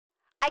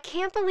I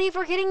can't believe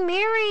we're getting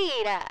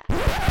married.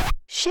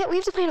 Shit, we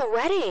have to plan a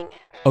wedding.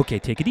 Okay,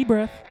 take a deep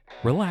breath.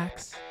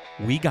 Relax.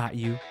 We got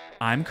you.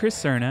 I'm Chris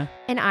Cerna.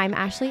 And I'm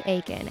Ashley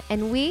Aiken,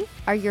 and we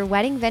are your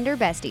wedding vendor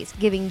besties,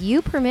 giving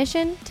you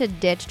permission to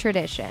ditch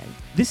tradition.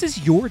 This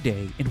is your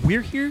day, and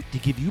we're here to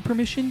give you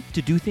permission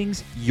to do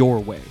things your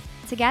way.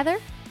 Together,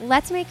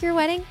 let's make your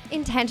wedding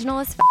intentional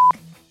as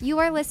f***. You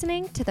are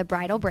listening to The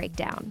Bridal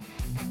Breakdown.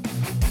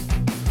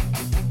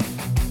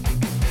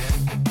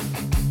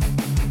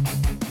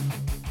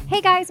 Hey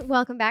guys,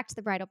 welcome back to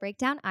The Bridal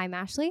Breakdown. I'm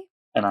Ashley.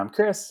 And I'm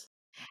Chris.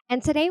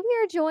 And today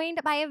we are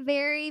joined by a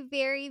very,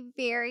 very,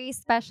 very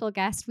special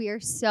guest. We are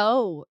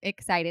so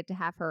excited to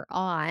have her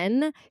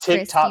on.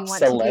 TikTok Chris,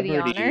 do you want to do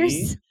the celebrity.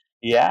 honors?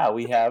 Yeah,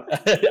 we have.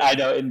 I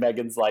know, and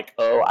Megan's like,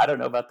 oh, I don't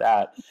know about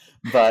that.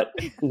 But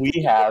we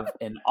have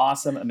an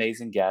awesome,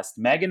 amazing guest,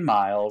 Meghan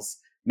Miles.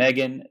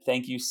 Meghan,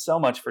 thank you so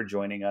much for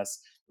joining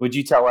us. Would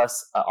you tell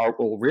us, our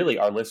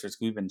listeners,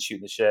 we've been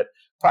shooting the shit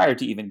prior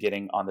to even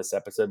getting on this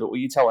episode, but will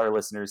you tell our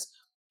listeners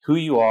who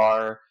you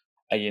are,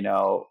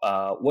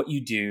 what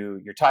you do,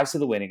 your ties to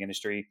the wedding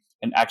industry?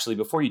 And actually,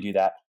 before you do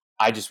that,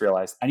 I just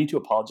realized I need to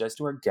apologize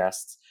to our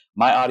guests.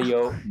 My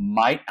audio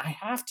I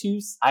have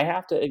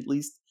to at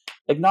least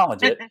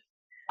acknowledge it.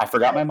 I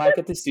forgot my mic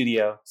at the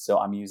studio, so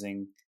I'm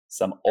using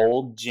some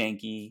old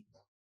janky,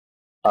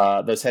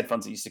 those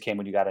headphones that used to come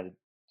when you got an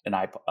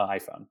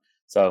iPhone.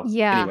 So,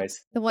 yeah,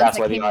 anyways, the ones that's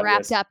that why the came audio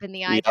wrapped up in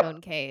the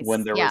iPhone case.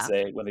 when there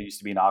used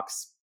to be an aux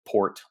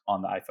port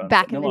on the iPhone.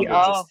 Back in the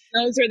day.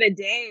 Those are the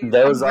days.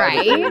 Those are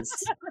Right? the days.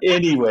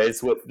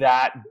 Anyways, with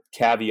that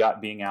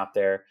caveat being out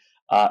there,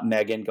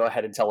 Meghan, go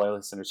ahead and tell our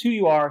listeners who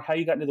you are, how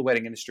you got into the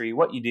wedding industry,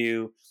 what you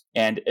do,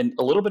 and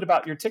a little bit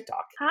about your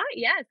TikTok. Hi,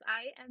 yes,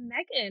 I am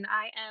Meghan.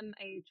 I am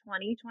a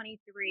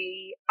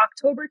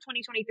October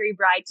 2023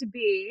 bride to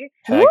be,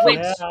 Heck which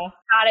yeah.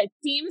 God, it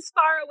seems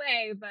far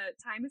away, but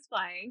time is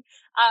flying.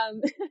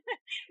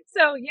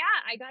 So yeah,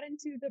 I got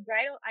into the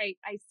bridal. I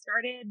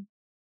started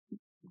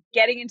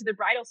getting into the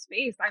bridal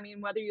space. I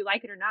mean, whether you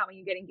like it or not, when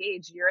you get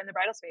engaged, you're in the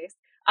bridal space.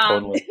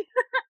 Totally.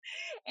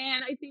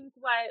 And I think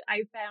what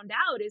I found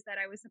out is that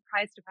I was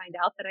surprised to find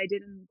out that I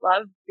didn't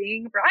love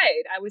being a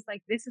bride. I was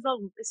like, this is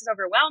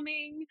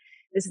overwhelming.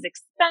 This is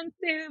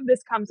expensive.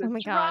 This comes with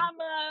drama.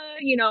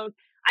 God.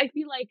 I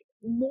feel like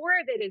more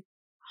of it is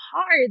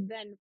hard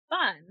than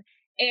fun.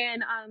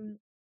 And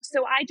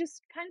so I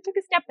just kind of took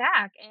a step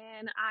back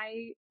and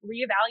I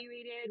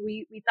reevaluated.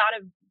 We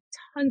thought of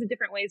tons of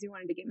different ways we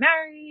wanted to get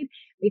married.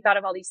 We thought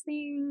of all these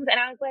things. And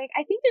I was like,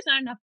 I think there's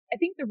not enough. I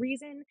think the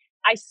reason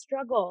I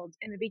struggled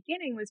in the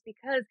beginning was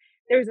because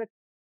there's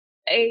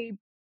a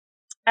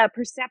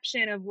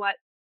perception of what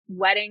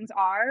weddings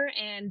are,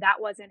 and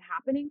that wasn't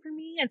happening for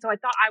me. And so I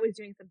thought I was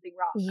doing something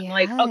wrong. Yes. I'm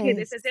like, okay,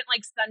 this isn't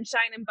like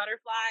sunshine and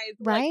butterflies.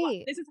 Right.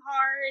 Like, this is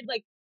hard.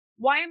 Like,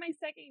 why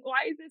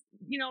is this,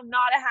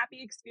 not a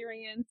happy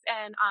experience?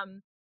 And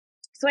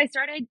so I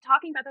started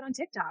talking about that on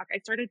TikTok. I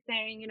started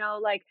saying,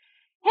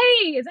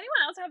 hey, is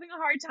anyone else having a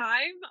hard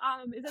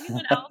time? Is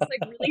anyone else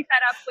like really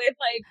fed up with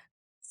like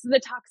the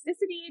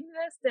toxicity in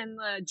this and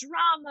the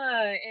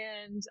drama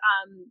and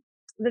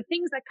the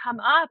things that come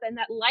up, and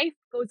that life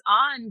goes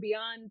on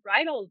beyond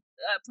bridal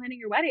planning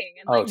your wedding,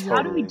 and like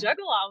how do we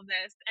juggle all of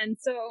this? And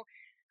so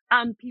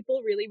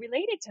people really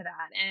related to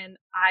that, and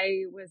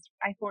I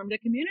formed a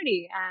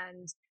community,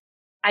 and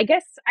I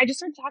guess I just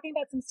started talking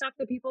about some stuff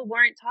that people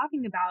weren't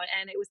talking about,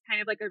 and it was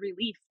kind of like a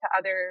relief to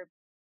other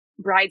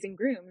brides and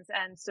grooms.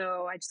 And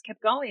so I just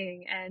kept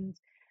going, and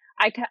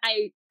I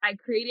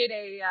created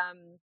a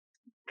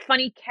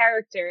funny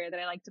character that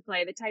I like to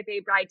play, the type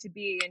A bride to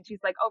be, and she's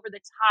like over the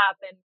top,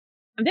 and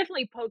I'm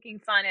definitely poking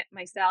fun at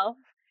myself,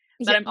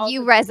 but I'm also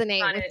you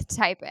resonate with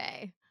type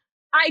A.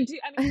 I do.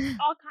 I mean,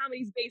 all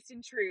comedy's based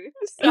in truth,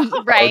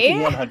 so. Right?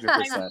 100%.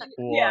 100%.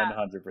 Yeah.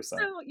 So,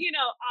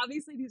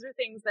 obviously these are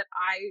things that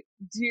I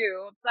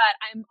do, but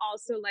I'm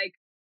also like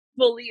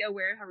fully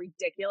aware how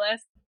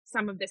ridiculous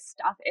some of this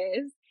stuff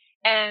is.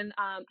 And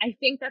I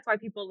think that's why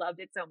people loved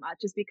it so much,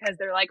 is because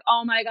they're like,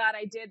 oh my God,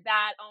 I did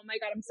that. Oh my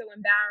God, I'm so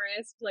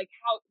embarrassed. Like,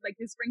 how, like,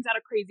 this brings out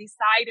a crazy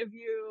side of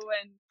you.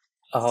 And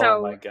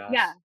my gosh.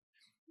 Yeah,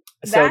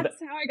 so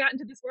that's how I got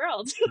into this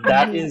world.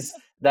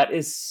 that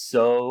is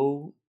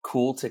so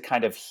cool to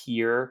kind of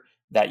hear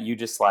that you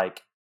just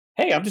like,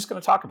 hey, I'm just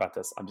going to talk about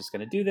this. I'm just going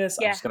to do this.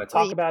 I'm just going to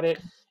talk about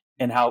it.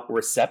 And how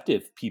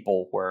receptive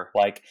people were.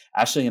 Like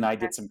Ashley and I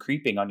did some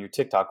creeping on your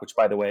TikTok, which,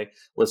 by the way,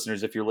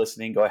 listeners, if you're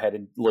listening, go ahead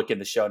and look in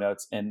the show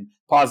notes and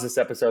pause this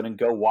episode and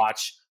go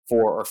watch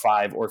 4 or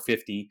 5 or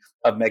 50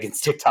 of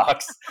Meghan's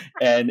TikToks,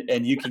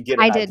 and you can get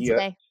an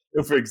idea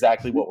for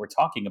exactly what we're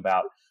talking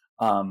about.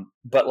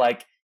 But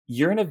like,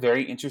 you're in a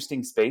very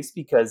interesting space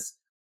because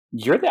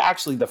you're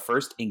actually the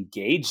first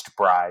engaged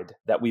bride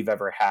that we've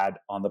ever had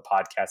on the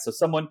podcast. So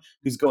someone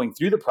who's going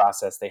through the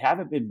process, they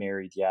haven't been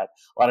married yet.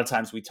 A lot of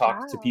times we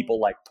talk to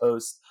people like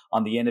post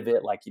on the end of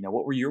it, like,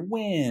 what were your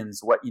wins?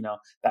 What,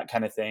 that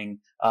kind of thing.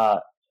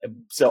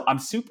 So I'm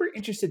super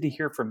interested to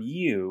hear from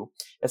you,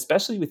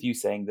 especially with you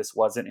saying this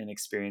wasn't an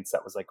experience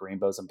that was like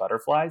rainbows and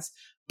butterflies,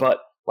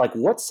 but like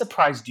what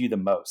surprised you the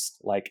most,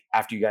 like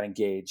after you got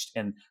engaged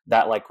and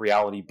that like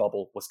reality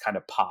bubble was kind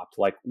of popped?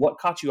 Like what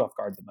caught you off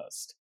guard the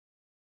most?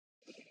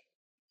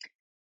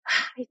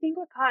 I think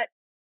what caught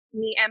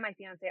me and my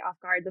fiance off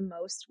guard the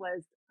most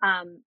was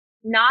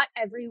not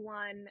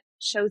everyone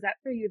shows up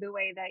for you the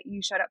way that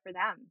you showed up for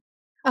them.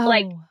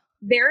 Like Oh,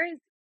 there is,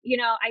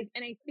 I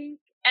think,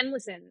 and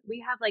listen,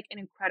 we have like an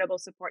incredible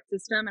support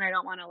system, and I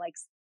don't want to like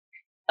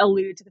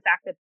allude to the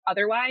fact that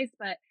otherwise,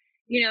 but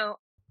you know,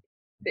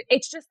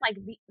 it's just like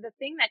the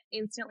thing that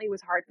instantly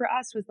was hard for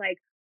us was like,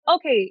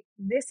 okay,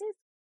 this is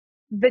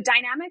the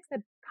dynamics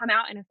that come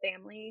out in a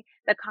family,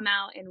 that come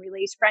out in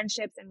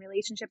friendships and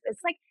relationships.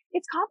 It's like,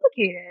 it's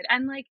complicated.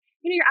 And like,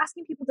 you're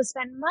asking people to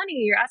spend money,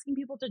 you're asking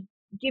people to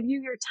give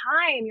you your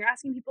time, you're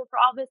asking people for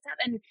all this stuff.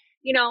 And,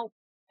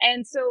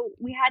 and so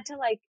we had to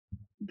like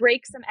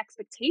break some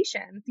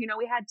expectations,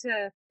 we had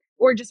to,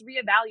 or just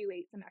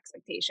reevaluate some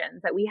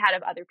expectations that we had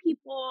of other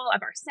people,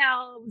 of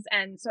ourselves.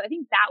 And so I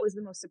think that was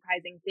the most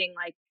surprising thing,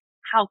 like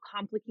how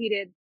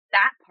complicated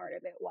that part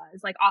of it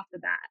was, like off the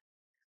bat.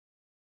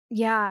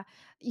 yeah.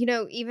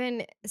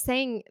 Even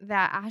saying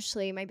that,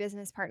 Ashley, my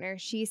business partner,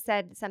 she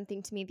said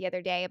something to me the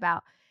other day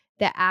about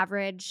the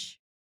average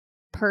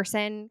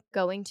person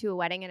going to a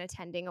wedding and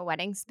attending a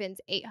wedding spends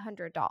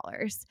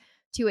 $800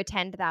 to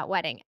attend that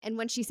wedding. And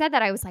when she said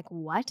that, I was like,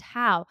 what?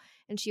 How?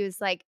 And she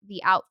was like,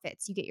 the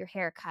outfits, you get your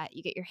hair cut,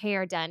 you get your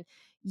hair done,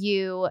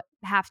 you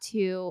have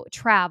to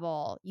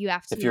travel, you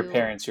have If your to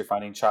parents, you're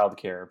finding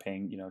childcare,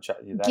 paying, that type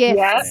of Yep. thing.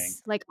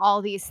 gifts, like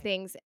all these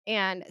things.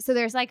 And so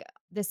there's like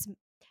this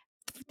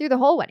through the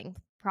whole wedding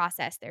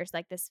process, there's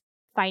like this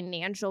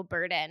financial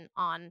burden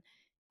on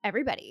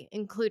everybody,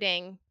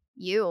 including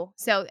you.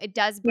 So it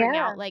does bring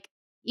Yeah. out like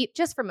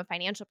just from a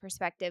financial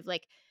perspective,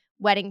 like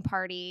wedding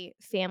party,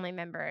 family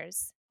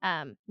members,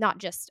 not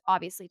just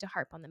obviously to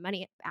harp on the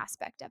money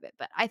aspect of it,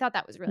 but I thought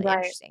that was really Right.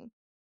 interesting.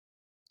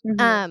 Mm-hmm.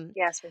 Um,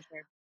 Yes, for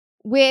sure.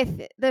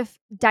 with the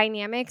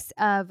dynamics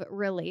of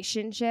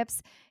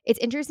relationships, it's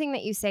interesting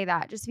that you say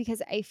that just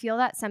because I feel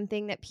that's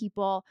something that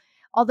people,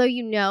 although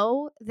you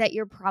know that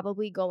you're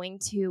probably going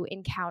to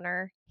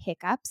encounter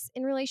hiccups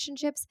in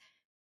relationships,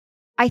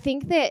 I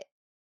think that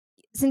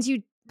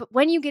but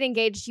when you get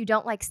engaged, you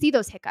don't like see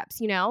those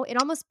hiccups, it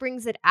almost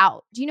brings it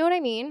out. Do you know what I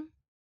mean?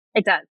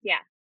 It does. Yeah.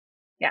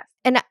 Yes.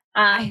 And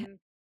Um,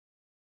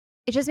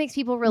 it just makes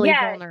people really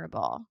yeah.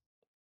 vulnerable.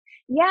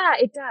 Yeah,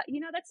 it does.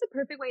 That's the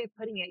perfect way of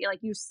putting it. You're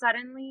like, you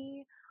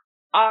suddenly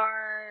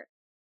are,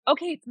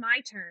 okay, it's my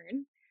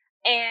turn.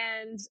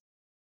 And,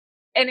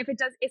 if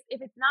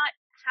it's not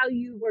how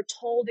you were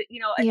told,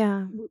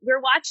 Yeah.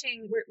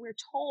 we're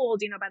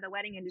told, by the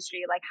wedding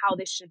industry, like how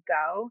this should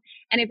go.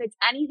 And if it's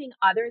anything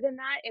other than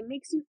that, it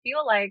makes you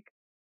feel like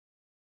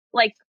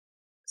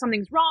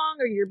something's wrong,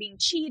 or you're being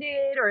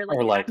cheated, or like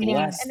Or you're not like getting it.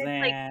 less And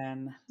it's like,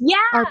 than. yeah,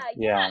 Or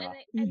yeah. Yeah.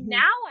 And Mhm.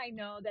 now I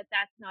know that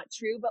that's not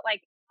true, but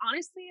like,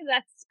 honestly,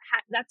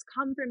 that's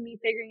come from me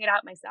figuring it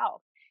out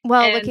myself.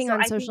 Well, And looking so on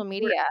I think social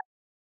media,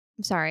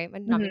 I'm sorry, I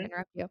did not mean to Mhm.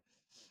 interrupt you.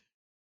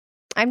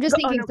 I'm just Oh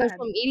thinking no, go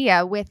social ahead.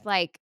 media with,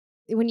 like,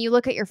 when you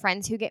look at your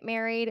friends who get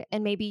married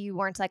and maybe you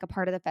weren't, like, a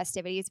part of the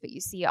festivities, but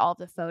you see all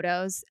the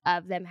photos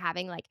of them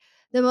having, like,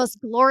 the most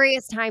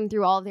glorious time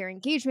through all of their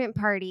engagement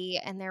party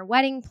and their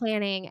wedding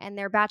planning and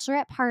their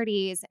bachelorette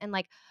parties and,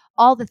 like,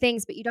 all the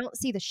things, but you don't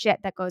see the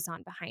shit that goes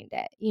on behind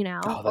it,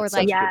 Oh, Or, that's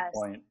like, such a good Yes.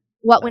 point.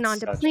 what went on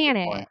That's to such a plan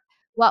good it, point.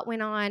 what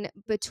went on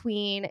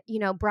between,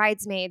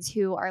 bridesmaids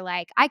who are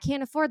like, "I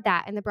can't afford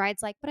that," and the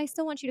bride's like, "But I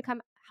still want you to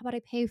come. How about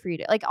I pay for you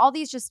to," like, all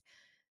these just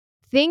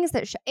things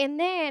that and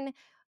then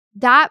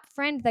that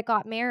friend that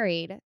got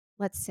married,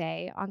 let's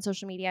say, on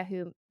social media,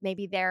 who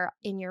maybe they're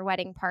in your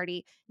wedding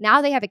party,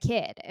 now they have a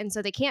kid, and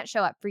so they can't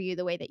show up for you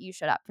the way that you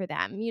showed up for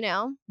them?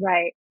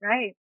 Right,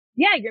 right.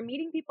 Yeah, you're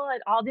meeting people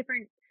at all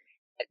different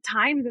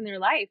times in their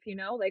life,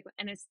 like,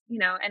 and it's,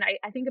 and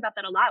I think about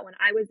that a lot when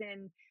I was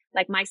in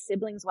like my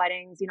siblings'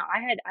 weddings.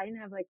 I didn't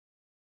have like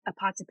a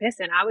pot to piss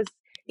in. I was,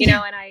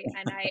 Yeah.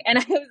 and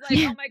I was like,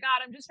 Yeah. oh my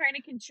God, I'm just trying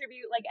to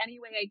contribute like any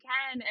way I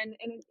can. And,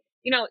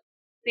 you know,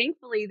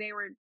 thankfully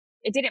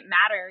it didn't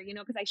matter,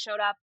 because I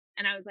showed up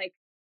and I was like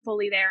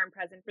fully there and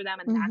present for them.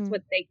 And that's Mhm.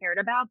 what they cared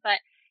about. But,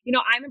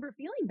 I remember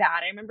feeling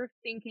bad. I remember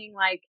thinking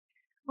like,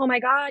 oh my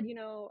God,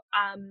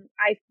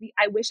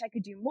 I wish I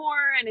could do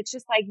more. And it's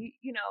just like,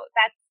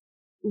 that's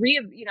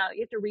you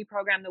have to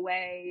reprogram the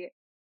way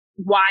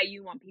why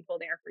you want people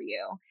there for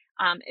you.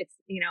 It's,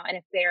 and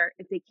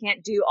if they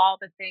can't do all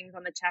the things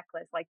on the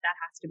checklist, like that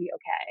has to be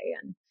okay,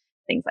 and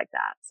things like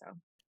that. So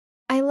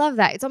I love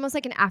that. It's almost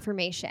like an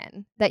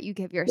affirmation that you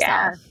give yeah.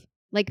 yourself.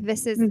 Like,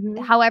 this is Hmm.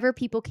 however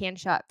people can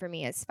show up for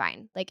me is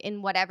fine, like,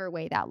 in whatever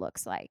way that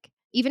looks like.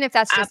 Even if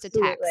that's just a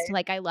text, Absolutely.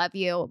 like, "I love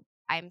you.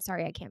 I'm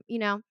sorry I can't."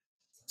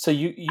 So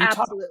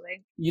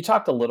Absolutely. you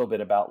talked a little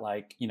bit about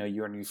like, you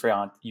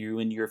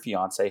and your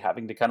fiance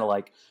having to kind of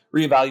like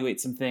reevaluate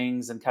some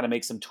things and kind of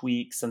make some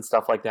tweaks and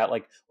stuff like that.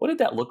 Like, what did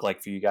that look like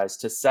for you guys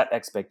to set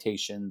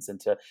expectations and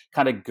to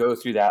kind of go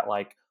through that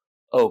like,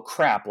 oh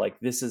crap, like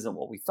this isn't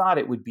what we thought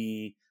it would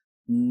be.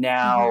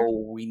 Now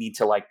Mhm. we need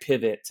to like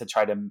pivot to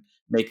try to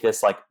make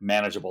this like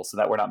manageable so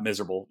that we're not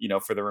miserable,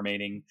 for the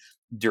remaining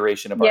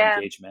duration of our Yeah.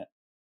 engagement?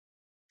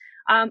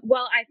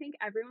 Well, I think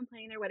everyone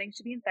planning their wedding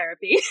should be in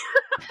therapy.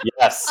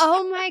 Yes.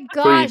 Oh my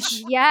gosh,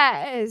 Preach.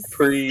 yes.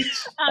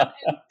 Preach. And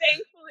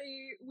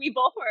thankfully we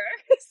both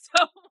were.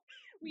 So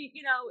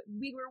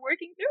we were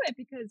working through it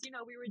because,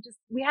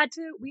 we had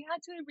to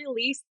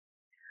release,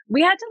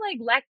 we had to like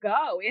let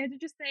go. We had to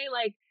just say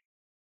like,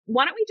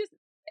 why don't we just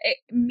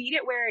meet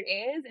it where it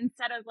is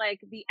instead of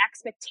like the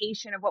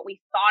expectation of what we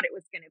thought it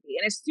was going to be.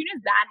 And as soon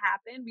as that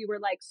happened, we were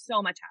like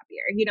so much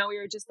happier. We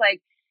were just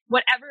like,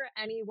 whatever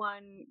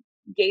anyone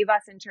gave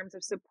us in terms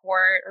of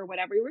support or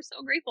whatever, we were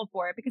so grateful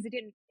for it because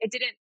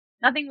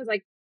nothing was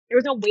like, there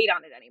was no weight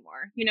on it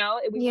anymore. We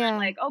weren't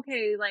like,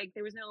 okay, like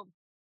there was no,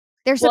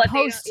 they're well,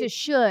 supposed to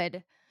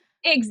should.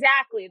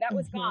 Exactly. That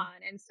was Mhm.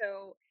 gone. And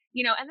so,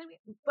 and then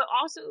but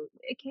also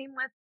it came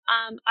with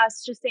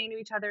us just saying to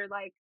each other,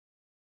 like,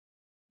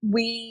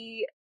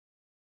 you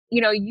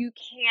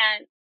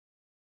can't,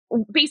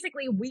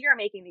 basically we are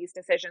making these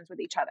decisions with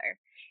each other.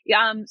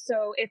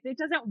 So if it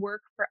doesn't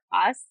work for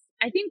us,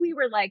 I think we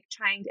were like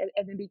trying to,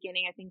 at the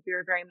beginning, I think we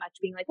were very much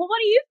being like, well, what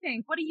do you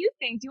think? What do you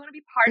think? Do you want to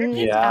be part of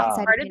this? Yeah. Do you want to be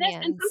Outside part of this? And some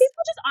opinions.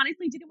 people just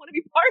honestly didn't want to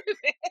be part of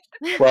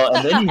it. Well,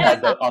 and then you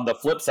had on the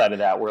flip side of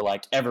that, where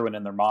like everyone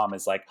and their mom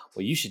is like,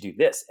 well, you should do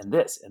this and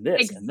this and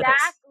this and this.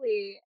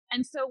 Exactly.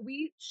 And so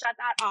we shut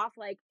that off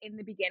like in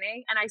the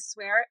beginning, and I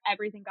swear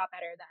everything got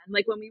better then.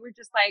 Like when we were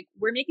just like,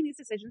 we're making these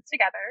decisions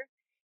together,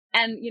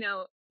 and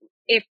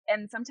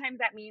and sometimes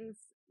that means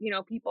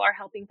people are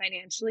helping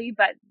financially,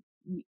 but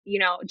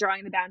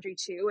drawing the boundary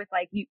too, with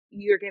like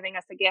you're giving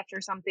us a gift or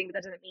something, but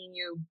that doesn't mean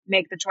you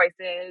make the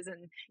choices,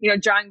 and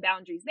drawing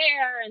boundaries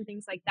there and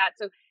things like that.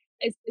 So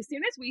as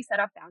soon as we set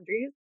up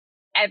boundaries,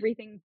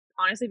 everything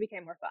honestly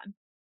became more fun.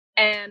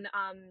 And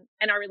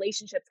our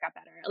relationships got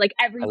better. Like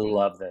everything. I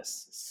love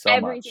this so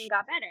everything much.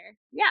 got better.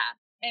 Yeah.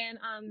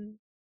 And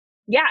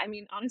yeah, I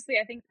mean, honestly,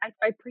 I think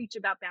I preach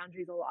about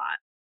boundaries a lot.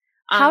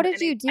 How did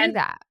you do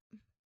that?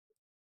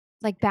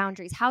 Like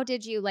boundaries. How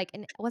did you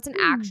and what's an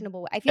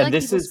actionable way? I feel And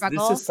like people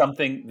struggle.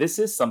 This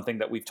is something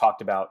that we've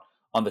talked about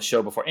on the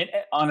show before. And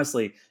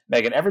honestly,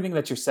 Meghan, everything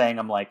that you're saying,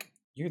 I'm like,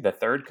 you're the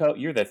third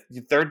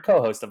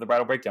co-host of the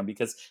Bridal Breakdown,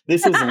 because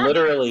this is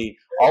literally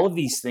all of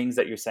these things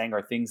that you're saying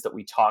are things that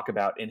we talk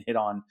about and hit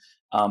on.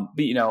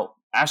 But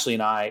Ashley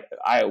and I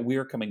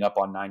we're coming up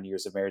on 9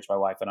 years of marriage. My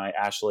wife and I,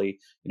 Ashley,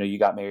 you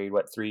got married,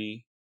 what, 4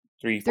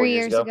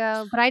 years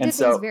ago? But I And did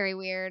things very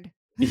weird.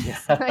 Yeah.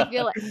 So I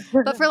feel like,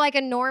 but for like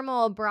a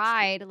normal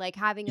bride, like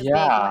having a big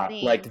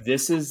wedding. Like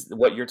this is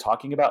what you're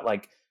talking about.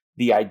 Like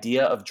the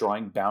idea of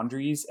drawing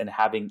boundaries and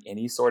having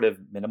any sort of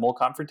minimal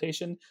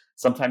confrontation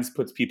sometimes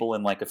puts people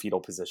in like a fetal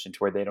position to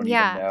where they don't even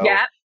know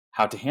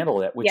how to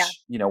handle it, which,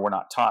 we're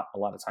not taught a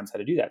lot of times how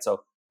to do that.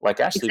 So like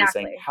Ashley was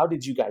saying, how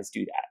did you guys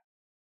do that?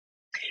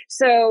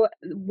 So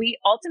we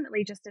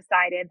ultimately just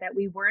decided that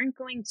we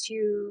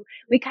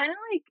kind of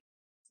like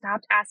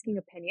stopped asking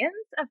opinions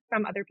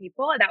from other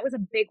people. That was a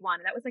big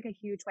one. That was like a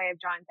huge way of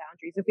drawing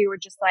boundaries. If we were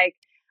just like,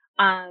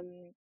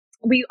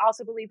 we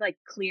also believe like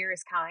clear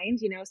is kind,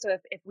 so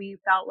if we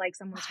felt like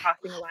someone was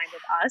crossing a line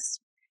with us,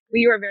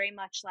 we were very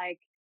much like,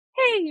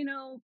 hey,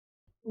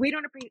 we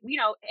don't appreciate,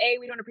 A,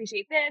 we don't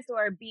appreciate this,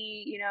 or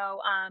B,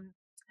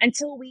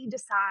 until we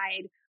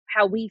decide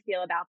how we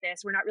feel about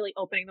this, we're not really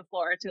opening the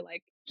floor to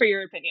like, for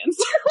your opinions.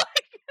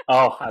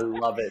 Oh, I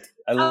love it.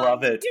 I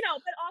love it.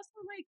 But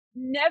also like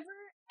never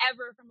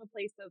ever from a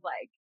place of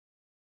like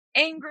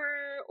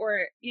anger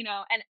or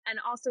and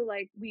also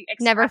like we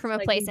never from a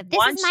place of this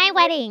is my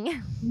wedding.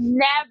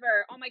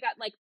 Never. Oh my god,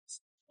 like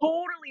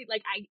totally.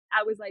 Like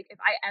I was like, if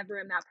I ever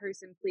am that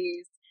person,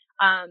 please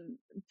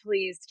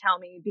tell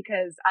me,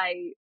 because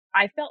I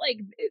felt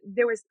like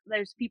there's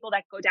people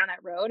that go down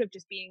that road of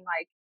just being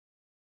like,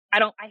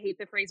 I hate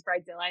the phrase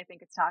bridezilla. I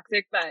think it's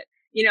toxic, but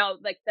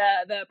like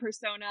the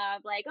persona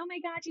of like, oh my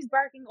god, she's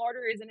barking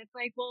orders, and it's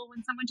like, well,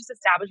 when someone just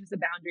establishes a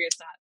boundary, it's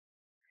not,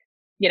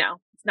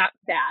 it's not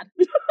bad.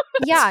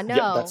 Yeah, no.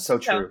 Yeah, that's so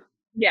true. So,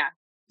 yeah.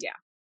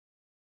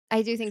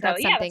 I do think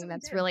that's something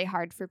that's really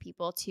hard for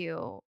people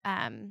to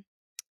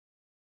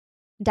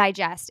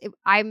digest.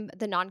 I'm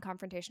the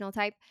non-confrontational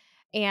type,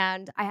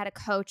 and I had a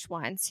coach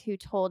once who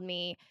told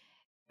me,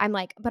 I'm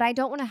like, but I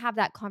don't want to have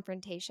that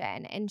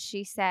confrontation. And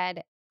she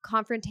said,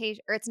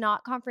 confrontation, or it's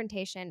not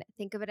confrontation.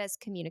 Think of it as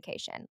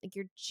communication. Like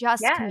you're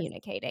just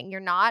communicating. You're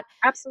not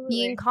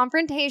being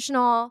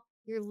confrontational.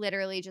 You're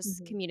literally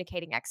just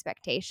communicating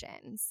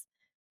expectations.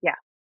 Yeah.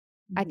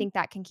 I think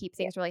that can keep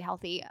things really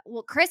healthy.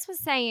 Well, Chris was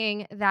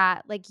saying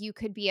that like you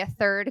could be a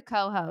third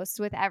co-host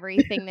with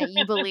everything that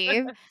you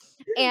believe.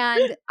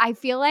 And I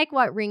feel like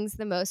what rings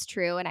the most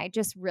true, and I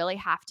just really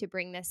have to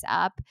bring this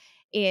up,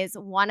 is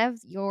one of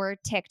your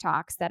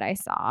TikToks that I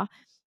saw.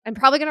 I'm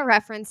probably going to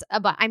reference,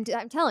 but I'm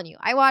telling you,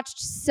 I watched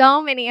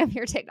so many of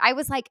your TikToks. I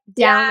was like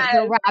down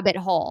the rabbit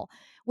hole,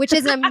 which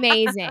is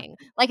amazing.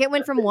 Like it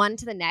went from one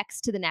to the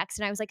next, and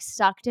I was like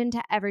sucked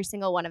into every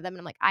single one of them. And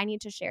I'm like, I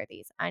need to share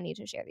these.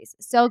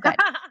 So good.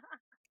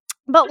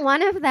 But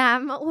one of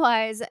them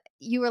was,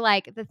 you were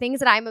like, the things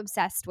that I'm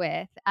obsessed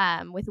with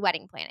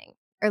wedding planning,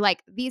 or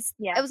like these.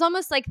 Yeah. It was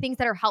almost like things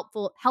that are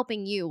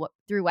helping you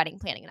through wedding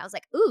planning. And I was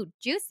like, ooh,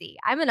 juicy.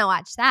 I'm gonna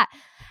watch that.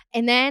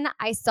 And then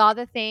I saw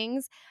the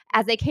things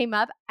as they came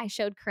up. I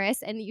showed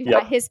Chris, and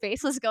Yep. his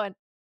face was going.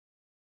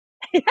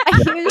 Yeah.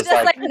 He was It's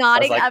just like I was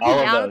nodding like, up all and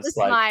of down with a those,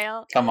 like,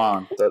 smile. come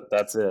on,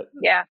 that's it.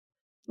 Yeah.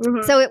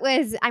 Mhm. So it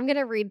was. I'm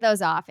gonna read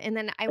those off, and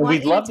then I And want we'd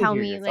you to love to tell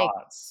hear me, your like,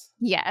 thoughts.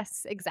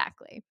 yes,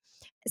 exactly.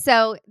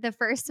 So the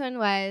first one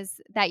was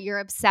that you're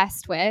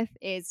obsessed with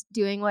is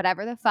doing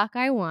whatever the fuck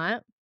I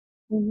want.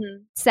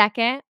 Mhm.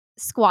 Second,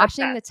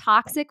 squashing the Obsessed.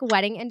 toxic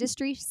wedding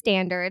industry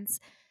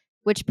standards,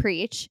 which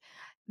preach.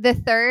 The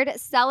third,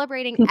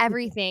 celebrating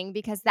everything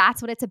because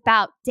that's what it's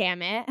about,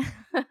 damn it.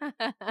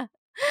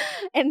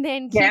 And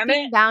then Damn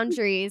keeping it.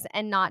 boundaries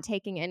and not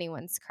taking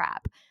anyone's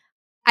crap.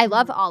 I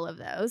love Mhm. all of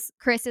those.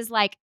 Chris is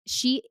like,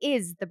 she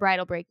is the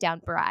bridal breakdown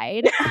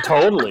bride.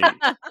 Totally.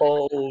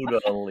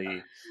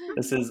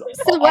 This is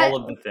So all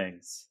of the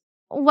things.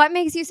 what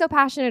makes you so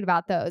passionate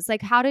about those?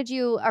 Like, how did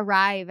you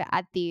arrive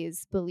at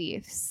these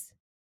beliefs?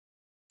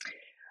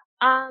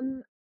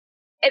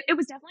 It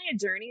was definitely a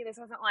journey. This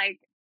wasn't like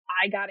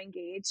I got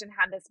engaged and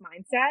had this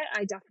mindset.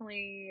 I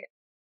definitely,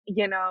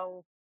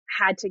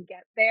 had to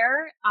get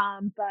there.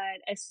 But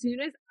as soon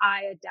as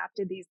I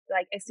adapted these,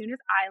 like, as soon as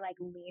I like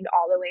leaned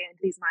all the way into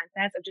these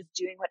mindsets of just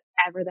doing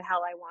whatever the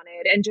hell I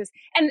wanted, and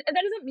that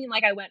doesn't mean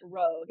like I went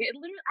rogue. It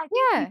literally, I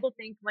think Yeah. people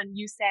think when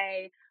you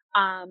say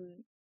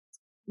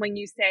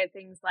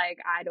things like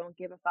I don't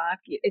give a fuck,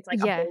 it's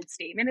like a Yeah. bold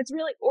statement. It's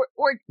really, or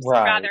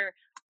Right. rather,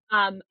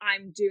 I'm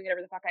doing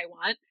whatever the fuck I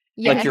want.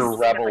 Like you're a People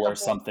think that's rebel like a or bold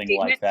something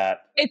statement. like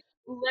that. It's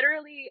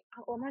literally.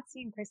 Oh, I'm not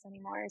seeing Chris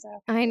anymore. Is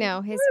that okay? I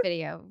know his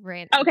video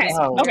Okay.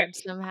 disappeared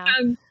somehow.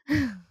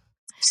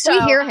 So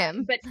we hear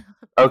him. but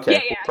Okay, yeah,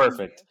 I can hear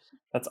perfect.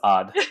 That's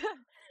odd. you.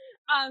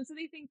 So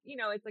they think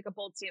it's like a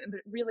bold statement,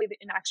 but really,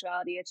 in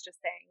actuality, it's just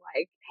saying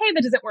like, "Hey,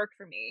 that doesn't work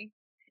for me."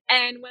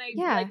 And when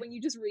when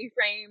you just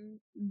reframe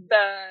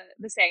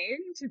the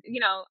saying to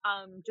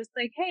just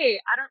like, "Hey,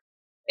 I don't."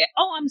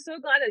 Oh, I'm so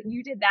glad that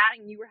you did that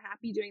and you were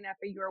happy doing that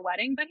for your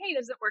wedding, but hey,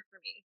 that doesn't work for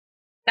me.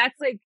 That's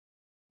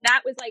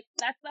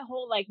the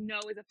whole like no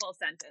is a full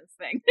sentence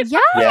thing.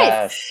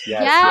 Yes.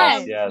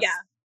 Yeah.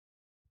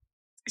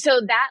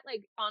 So that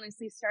like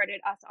honestly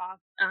started us off.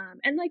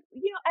 And like,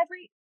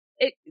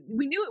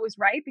 we knew it was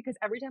right because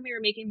every time we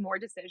were making more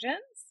decisions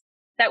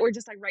that were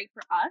just like right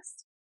for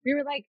us, we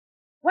were like,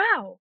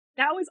 wow,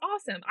 that was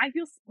awesome. I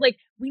feel like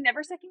we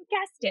never second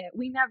guessed it.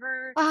 We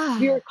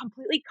were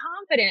completely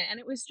confident. And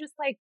it was just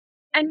like,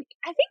 and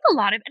I think and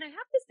I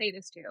have to say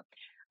this too,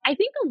 I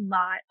think a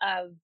lot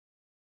of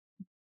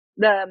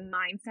the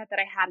mindset that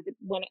I had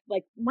when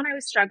I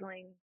was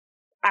struggling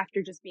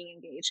after just being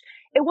engaged,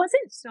 it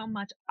wasn't so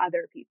much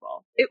other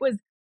people. It was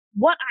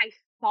what I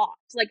thought.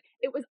 Like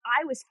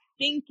I was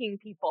thinking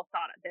people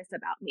thought this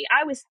about me.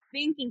 I was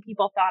thinking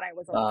people thought I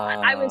was a lot.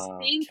 I was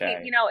thinking,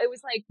 Okay. it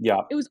was like,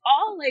 it was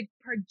all like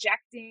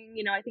projecting,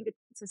 I think it's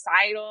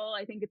societal.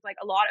 I think it's like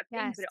a lot of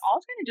things, but it all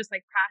kind of just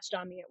like crashed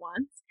on me at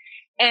once.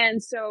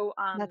 And so,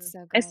 That's so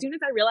good. as soon as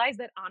I realized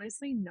that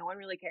honestly, no one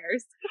really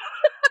cares.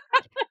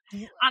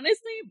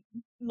 Honestly,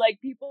 like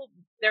people,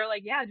 they're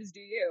like, yeah, just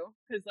do you.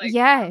 Cause like,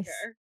 I don't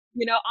care.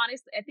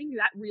 Honestly, I think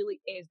that really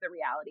is the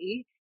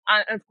reality.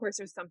 And of course,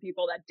 there's some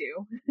people that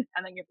do,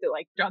 and then you have to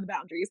like draw the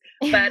boundaries.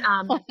 But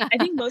I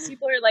think most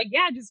people are like,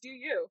 yeah, just do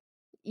you.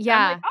 Yeah.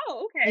 And I'm like,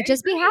 oh, okay. Like,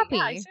 just be happy.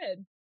 Yeah, I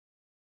should.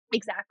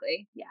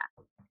 Exactly. Yeah.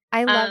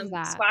 I love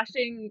that.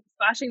 Squashing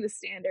the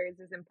standards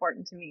is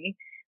important to me,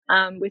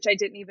 which I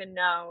didn't even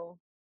know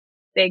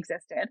they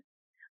existed.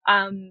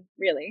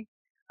 Really.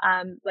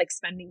 Like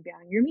spending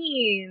beyond your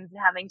means,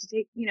 having to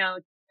take,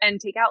 and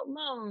take out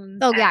loans.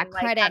 Oh yeah, and,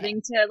 like, credit.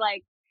 having to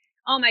like,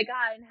 oh my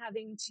God, and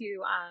having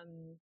to,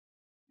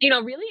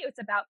 really it's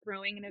about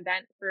throwing an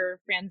event for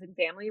friends and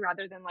family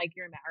rather than like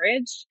your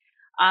marriage.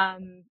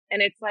 And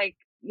it's like,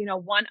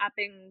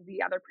 one-upping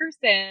the other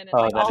person and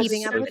like all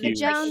keeping up with the huge.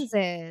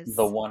 Joneses.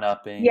 The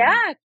one-upping.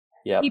 Yeah.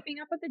 Yep. Keeping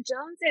up with the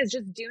Joneses,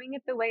 just doing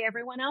it the way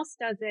everyone else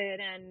does it.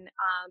 And,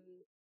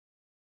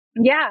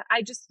 yeah,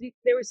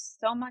 there was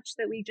so much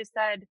that we just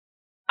said.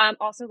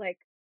 Also, like,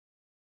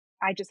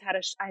 I just had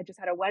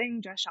a wedding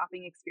dress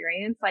shopping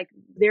experience. Like,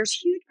 there's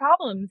huge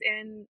problems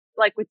in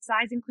like with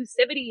size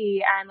inclusivity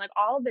and like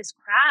all of this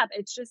crap.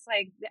 It's just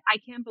like, I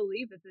can't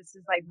believe that this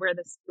is like where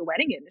the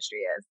wedding industry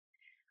is.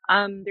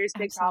 There's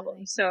big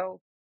problems. So,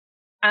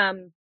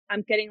 I'm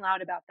getting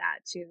loud about that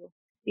too,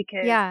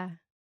 because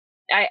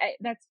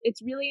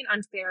it's really an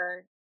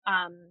unfair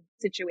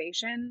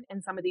situation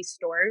in some of these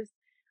stores.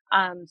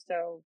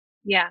 So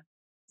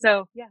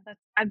yeah,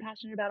 I'm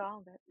passionate about all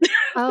of it.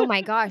 Oh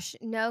my gosh,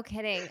 no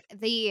kidding.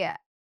 The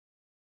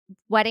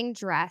wedding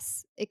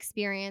dress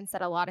experience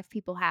that a lot of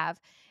people have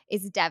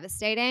is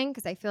devastating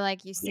because I feel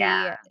like you see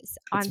on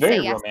It's very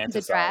Say Yes to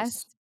the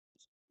Dress.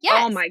 Yes.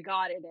 Oh my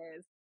God, it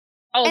is.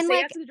 Oh, and Say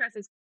Yes to the Dress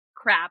is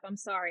crap. I'm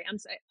sorry.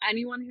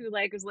 Anyone who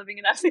like is living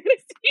in that fantasy.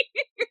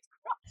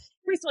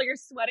 first of all, you're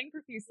sweating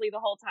profusely the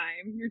whole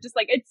time. You're just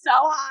like, it's so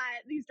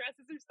hot. These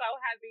dresses are so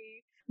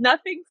heavy.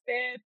 Nothing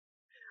fits.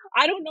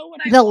 I don't know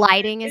what I The want.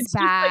 lighting is It's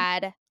just like,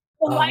 bad. the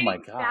Oh my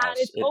lighting's bad. gosh,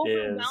 It's it is.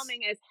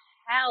 overwhelming as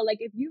hell. Like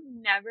if you've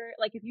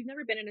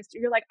never been in a store,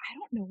 you're like, I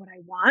don't know what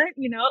I want,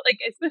 like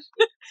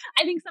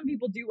I think some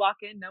people do walk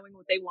in knowing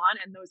what they want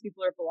and those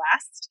people are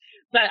blessed.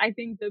 But I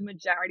think the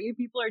majority of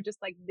people are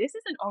just like, this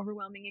is an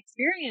overwhelming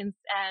experience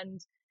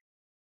and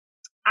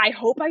I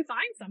hope I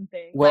find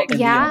something. Well, and the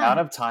Yeah. amount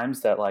of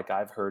times that like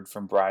I've heard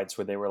from brides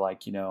where they were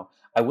like,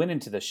 I went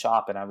into the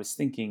shop and I was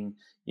thinking,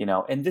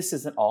 and this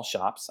isn't all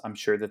shops. I'm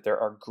sure that there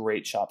are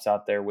great shops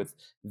out there with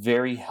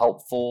very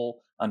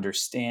helpful,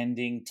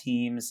 understanding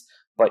teams.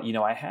 But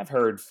I have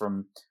heard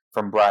from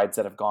brides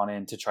that have gone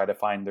in to try to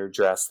find their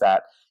dress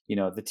that,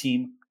 the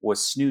team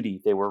was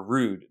snooty, they were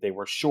rude, they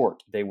were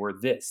short, they were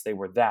this, they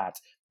were that,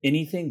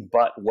 anything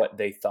but what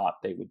they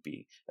thought they would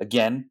be.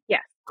 Again, Yeah.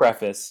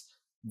 preface,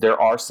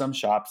 there are some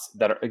shops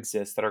that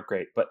exist that are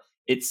great, but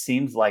it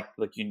seems like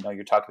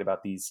you're talking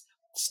about these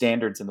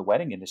standards in the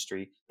wedding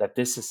industry, that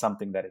this is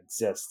something that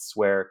exists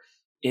where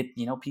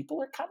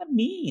people are kind of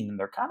mean and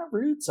they're kind of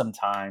rude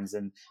sometimes,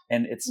 and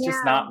it's just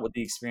Yeah. not what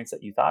the experience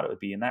that you thought it would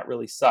be, and that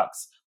really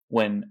sucks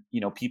when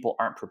people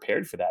aren't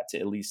prepared for that, to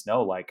at least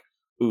know like,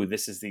 ooh,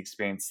 this is the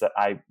experience that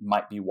I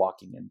might be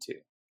walking into.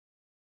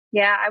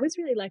 Yeah, I was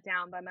really let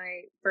down by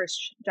my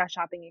first dress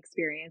shopping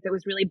experience. It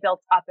was really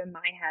built up in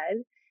my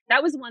head.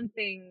 That was one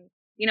thing,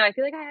 I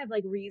feel like I have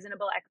like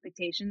reasonable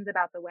expectations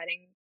about the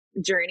wedding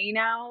journey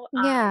now.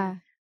 Yeah.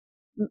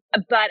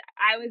 But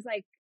I was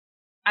like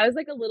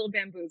a little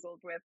bamboozled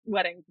with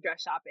wedding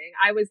dress shopping.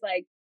 I was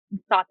like,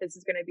 thought this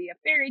was going to be a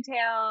fairy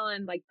tale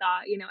and like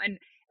thought, and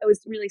it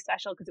was really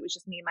special because it was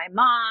just me and my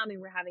mom and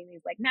we're having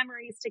these like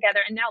memories together.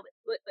 And now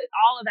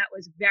all of that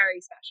was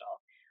very special.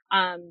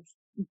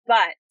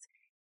 But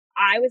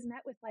I was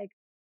met with like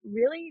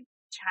really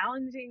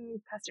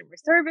challenging customer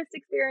service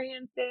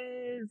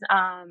experiences,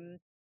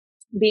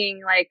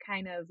 being like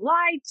kind of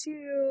lied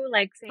to,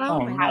 like saying Oh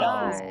we Oh my had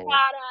all these God. no.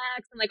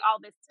 products and like all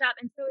this stuff.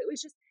 And so it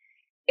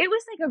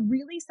was like a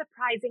really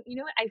surprising,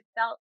 what I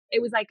felt,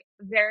 it was like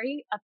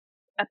very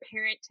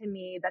apparent to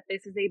me that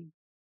this is a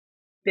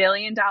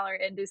billion-dollar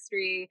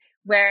industry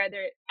where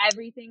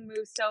everything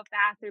moves so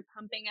fast. They're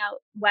pumping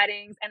out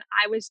weddings. And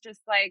I was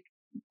just like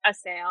a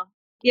sale, A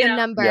Yeah.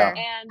 number.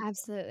 and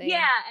Absolutely.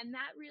 yeah, and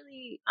that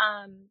really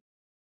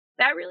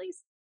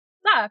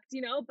sucked,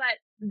 but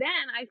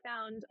then I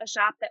found a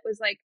shop that was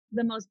like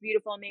the most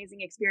beautiful,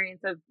 amazing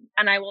experience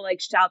and I will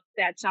like shout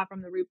that shop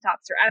from the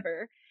rooftops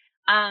forever.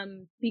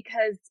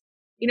 Because,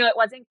 it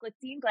wasn't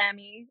glitzy and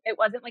glammy. It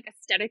wasn't like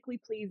aesthetically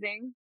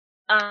pleasing.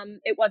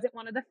 It wasn't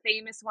one of the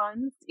famous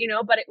ones,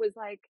 but it was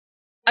like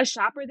a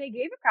shop where they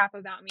gave a crap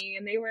about me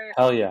and they were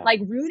Hell yeah. like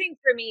rooting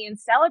for me and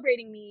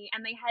celebrating me.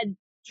 And they had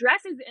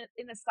dresses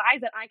in a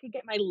size that I could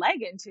get my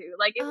leg into.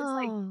 Like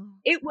Oh.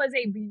 it was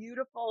a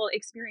beautiful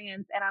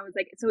experience. And I was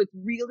like, so it's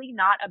really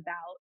not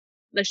about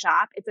the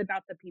shop. It's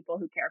about the people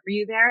who care for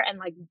you there. And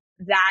like,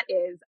 that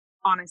is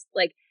honest.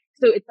 Like,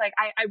 so it's like,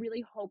 I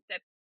really hope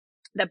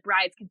that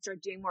brides can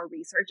start doing more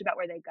research about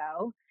where they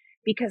go,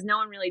 because no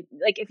one really,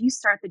 like, if you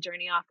start the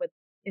journey off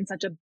in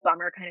such a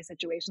bummer kind of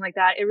situation like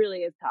that, it really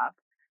is tough.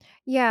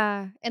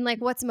 Yeah. And like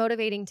what's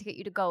motivating to get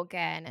you to go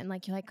again? And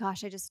like you're like,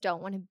 gosh, I just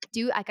don't want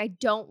to I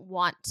don't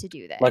want to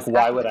do Like, this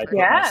why after would the I first put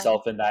Yeah. time.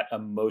 myself in that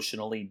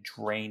emotionally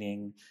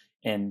draining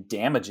and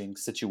damaging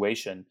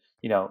situation?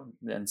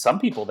 And some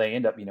people, they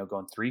end up,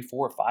 going 3,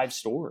 4, 5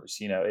 stores.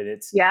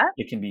 Yeah.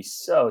 It can be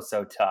so,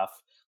 so tough.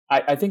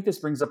 I think this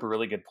brings up a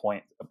really good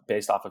point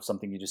based off of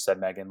something you just said,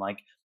 Megan. Like,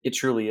 it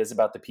truly is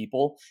about the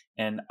people.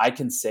 And I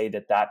can say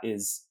that that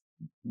is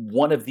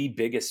one of the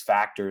biggest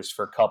factors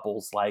for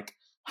couples, like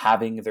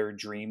having their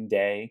dream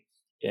day.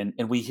 And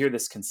we hear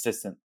this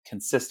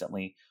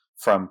consistently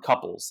from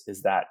couples,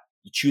 is that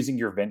choosing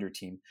your vendor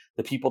team,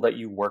 the people that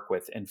you work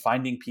with, and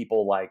finding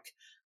people like,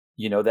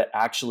 that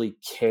actually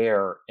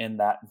care, and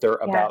that they're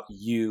Yes. about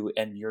you,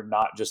 and you're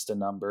not just a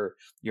number.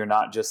 You're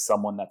not just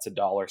someone that's a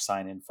dollar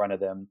sign in front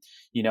of them.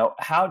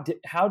 How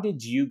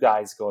did you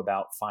guys go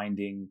about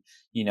finding,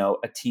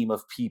 a team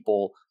of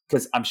people?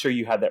 Because I'm sure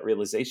you had that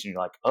realization. You're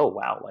like, oh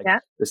wow, like Yeah.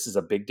 this is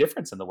a big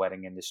difference in the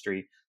wedding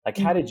industry. Like,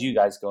 how did Mhm. you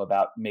guys go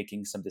about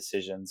making some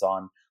decisions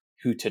on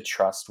who to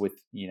trust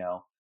with,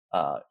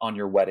 on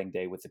your wedding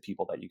day with the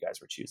people that you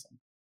guys were choosing?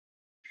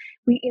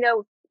 We,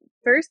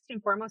 first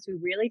and foremost, we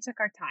really took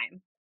our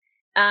time,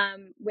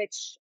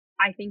 which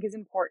I think is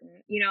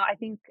important. I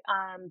think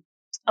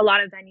a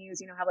lot of venues,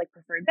 have like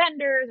preferred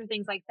vendors or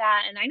things like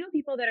that. And I know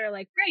people that are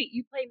like, great,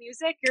 you play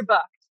music, you're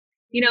booked,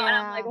 and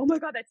I'm like, Yeah. oh my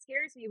God, that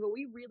scares me. But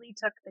we really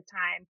took the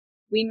time.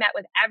 We met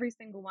with every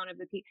single one of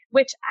the people,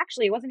 which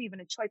actually it wasn't even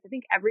a choice. I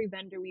think every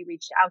vendor we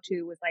reached out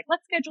to was like,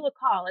 let's schedule a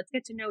call. Let's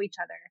get to know each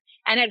other.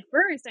 And at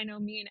first, I know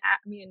me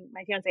and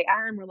my fiance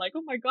Aaron were like,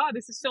 oh my God,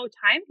 this is so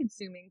time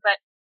consuming. But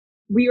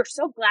we were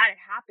so glad it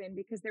happened,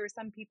 because there were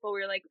some people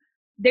we were like,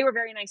 they were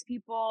very nice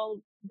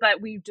people, but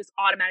we just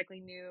automatically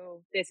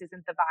knew this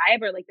isn't the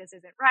vibe, or like this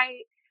isn't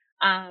right.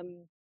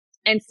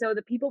 And so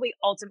the people we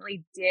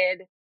ultimately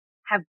did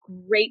have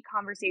great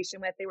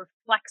conversation with. They were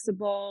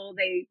flexible.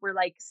 They were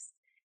like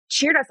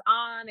cheered us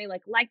on. They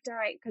like liked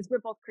our, because we're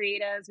both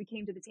creatives. We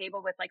came to the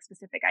table with like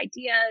specific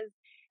ideas,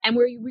 and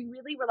we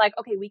really were like,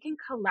 okay, we can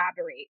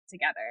collaborate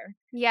together.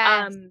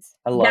 Yes.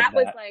 I love that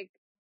was like,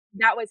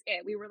 that was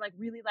it. We were like,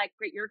 really like,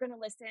 great, you're going to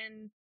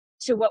listen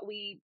to what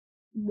we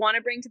want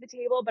to bring to the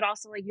table, but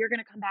also like, you're going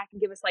to come back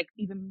and give us like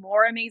even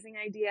more amazing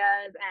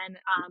ideas. And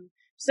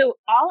so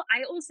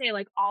I will say,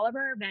 like, all of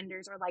our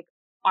vendors are like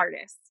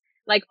artists.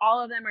 Like,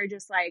 all of them are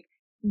just like,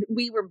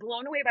 we were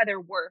blown away by their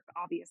work,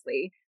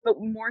 obviously, but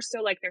more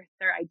so like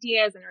their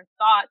ideas and their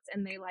thoughts,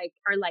 and they like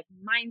are like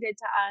minded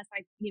to us.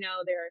 Like, you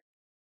know,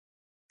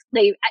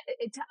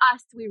 to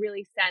us, we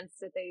really sense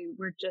that they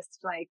were just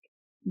like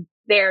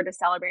there to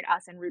celebrate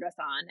us and root us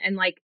on. And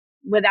like,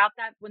 without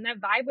that, when that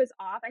vibe was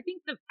off,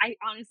 I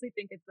honestly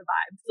think it's the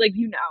vibes. Like,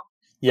 you know,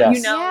 yes,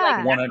 you know, Yeah. like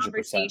that 100%.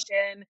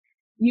 conversation,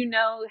 you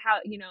know how,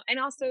 you know, and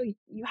also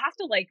you have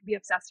to like be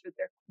obsessed with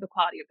the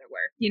quality of their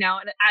work, you know,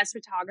 and as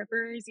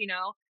photographers, you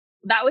know,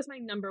 that was my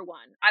number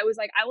one. I was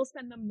like, I will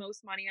spend the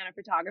most money on a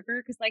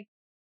photographer because like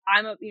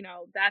you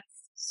know,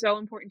 that's so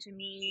important to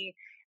me.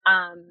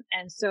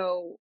 And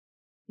so,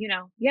 you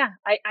know, yeah,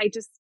 I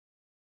just,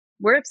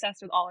 we're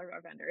obsessed with all of our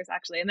vendors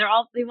actually, and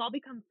they've all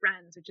become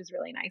friends, which is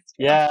really nice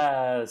too.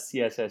 Yes.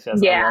 I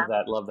Yeah.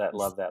 love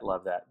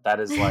that. That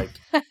is like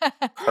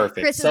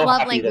perfect. Chris's So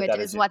love happy language that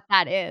is is, what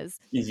that is.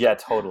 yeah,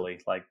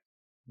 totally. Like,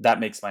 that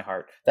makes my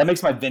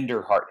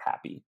vendor heart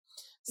happy.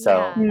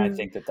 So Yeah. I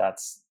think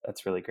that's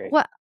really great.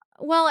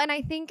 Well, and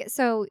I think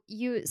so.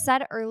 You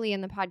said early in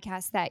the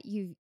podcast that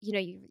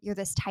you're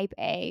this type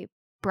A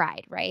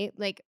bride, right?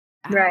 Like,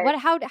 Right.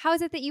 how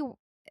is it that you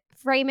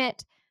frame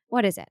it?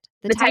 What is it?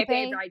 The type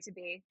A bride to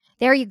be.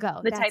 There you go.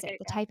 The That's type it. A,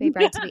 The yeah. type A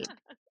bride to be.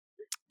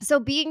 So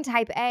being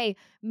type A,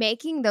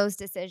 making those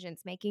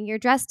decisions, making your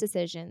dress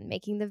decision,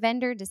 making the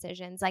vendor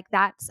decisions, like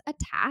that's a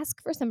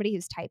task for somebody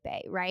who's type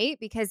A, right?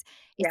 Because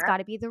it's Yeah. got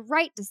to be the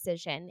right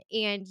decision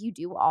and you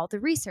do all the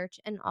research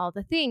and all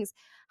the things.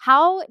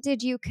 How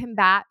did you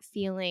combat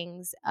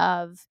feelings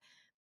of,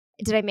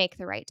 did I make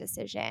the right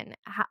decision?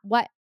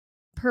 What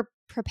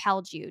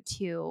propelled you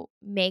to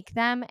make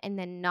them and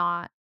then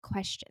not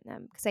question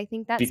them? Because I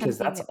think that's Because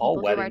something that's that all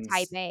people who are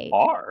type weddings A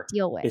are.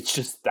 deal with. It's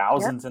just Yep.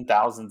 thousands and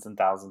thousands and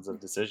thousands of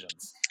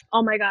decisions.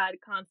 Oh my God,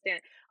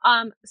 constant.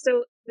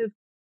 So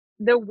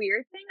the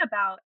weird thing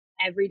about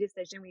every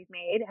decision we've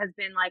made has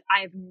been like,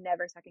 I've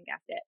never second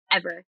guessed it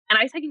ever. And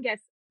I second guess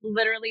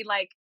literally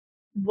like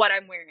what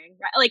I'm wearing,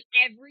 right? Like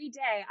every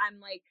day I'm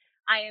like,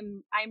 I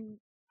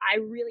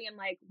really am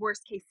like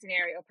worst case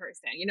scenario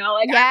person, you know,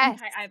 like Yes.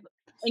 I have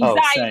Oh,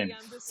 anxiety. same.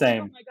 I'm just like,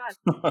 oh Same. my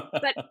God.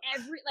 But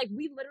like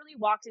we literally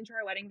walked into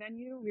our wedding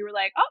venue. We were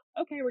like,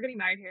 oh, okay, we're getting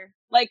married here.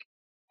 Like,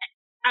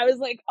 I was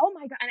like, oh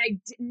my God. And I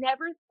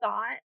never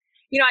thought,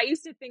 you know, I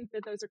used to think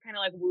that those are kind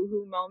of like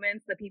woohoo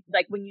moments that people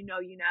like when you know,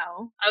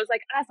 I was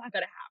like, that's not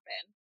going to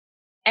happen.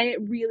 And it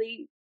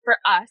really, for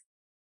us,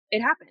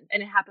 it happened.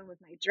 And it happened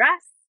with my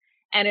dress,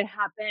 and it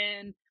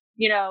happened,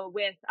 you know,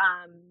 with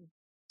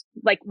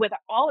with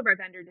all of our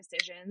vendor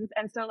decisions.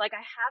 And so like I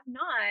have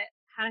not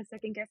had a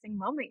second guessing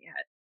moment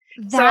yet.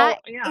 That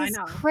So yeah, I is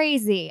know.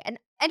 crazy and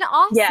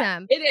awesome. Yeah,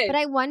 it is. But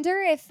I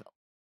wonder if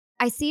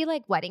I see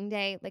like wedding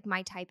day, like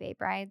my type A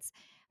brides.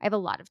 I have a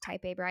lot of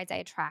type A brides. I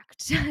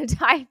attract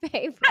type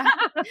A brides.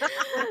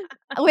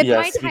 With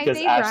my Yes, type because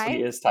A Ashley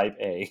bride. is type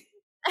A.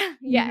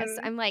 Yes, Mhm.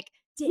 I'm like,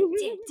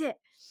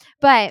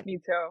 but Me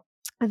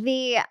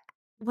too.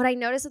 what I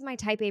notice with my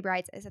type A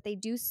brides is that they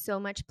do so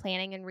much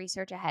planning and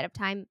research ahead of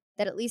time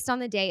that at least on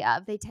the day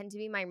of, they tend to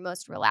be my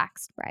most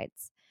relaxed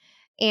brides.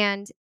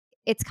 And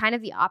it's kind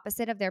of the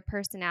opposite of their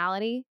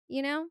personality,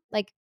 you know?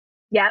 Like,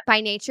 Yep.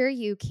 by nature,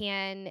 you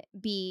can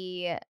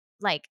be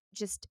like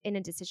just in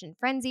a decision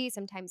frenzy,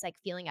 sometimes like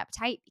feeling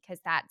uptight because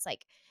that's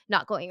like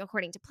not going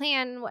according to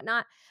plan and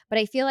whatnot. But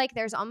I feel like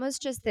there's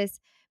almost just this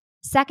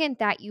second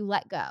that you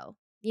let go,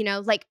 you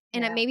know, like,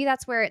 and Yeah. maybe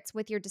that's where it's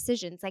with your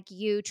decisions. Like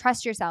you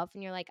trust yourself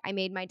and you're like, I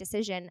made my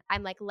decision.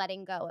 I'm like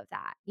letting go of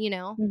that, you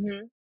know?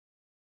 Mm-hmm.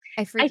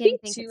 I I freaking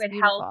think think too, it's it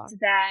beautiful. helped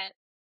that,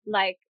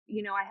 like,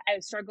 you know, I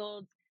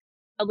struggled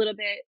a little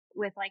bit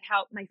with like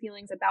how my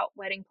feelings about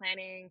wedding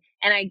planning,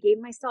 and I gave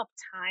myself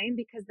time,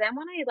 because then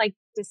when I like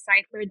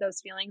deciphered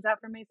those feelings out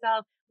for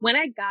myself, when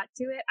I got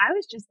to it, I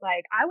was just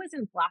like, I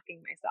wasn't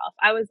blocking myself.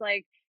 I was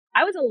like,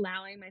 I was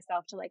allowing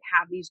myself to like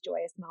have these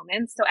joyous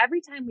moments. So every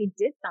time we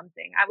did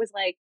something, I was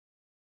like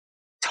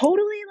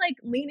totally like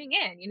leaning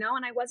in, you know,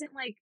 and I wasn't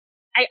like,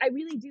 I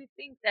really do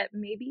think that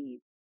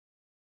maybe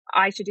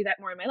I should do that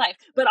more in my life,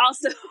 but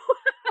also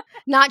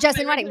Not just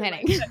my in wedding regular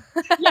planning.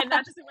 life. Yeah,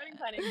 not just in wedding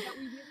planning, but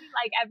we really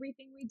like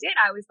everything we did.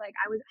 I was like,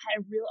 had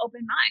a real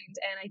open mind,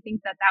 and I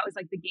think that was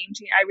like the game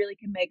changer. I really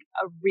can make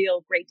a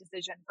real great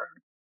decision for.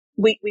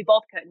 We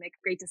both could make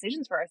great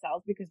decisions for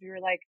ourselves, because we were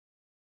like,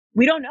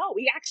 we don't know.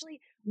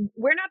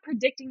 We're not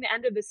predicting the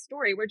end of this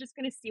story. We're just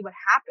going to see what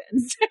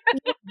happens.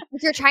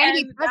 You're trying to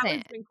be And that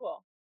present. has been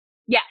cool.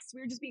 Yes, we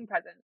were just being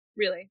present.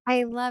 really.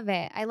 I love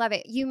it. I love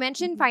it. You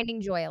mentioned Mhm.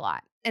 finding joy a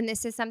lot, and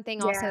this is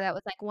something also Yeah. that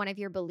was like one of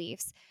your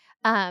beliefs.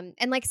 And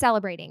like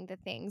celebrating the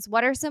things.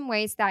 What are some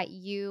ways that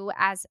you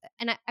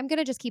I'm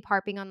gonna just keep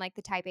harping on like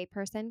the type A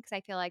person because I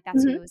feel like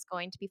that's Mhm. who is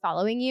going to be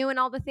following you and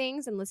all the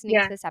things and listening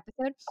to Yeah. this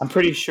episode. I'm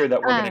pretty sure that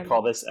we're going to call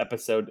Um this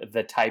episode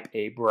the Type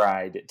A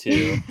Bride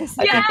too. I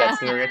think that's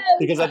hilarious Yes!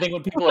 because I think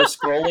when people are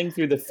scrolling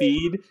through the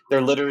feed,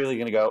 they're literally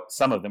going to go.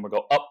 Some of them will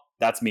go, "Oh,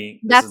 that's me.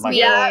 This is That's my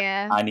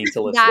Yeah. girl. me. I need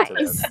to listen That to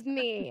is this."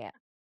 me.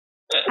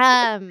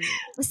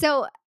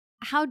 So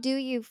how do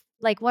you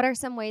like what are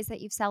some ways that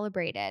you've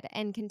celebrated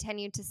and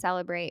continue to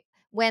celebrate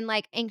when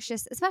like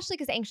anxious, especially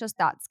because anxious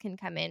thoughts can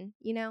come in,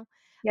 you know?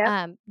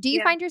 Yep. Do you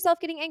Yeah. find yourself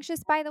getting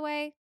anxious, by the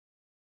way?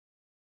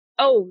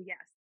 Oh, yes,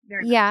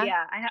 very much. Yeah.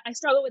 Yeah, I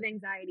struggle with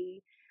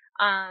anxiety,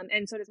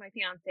 and so does my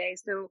fiance.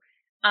 So,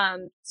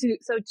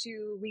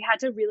 we had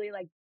to really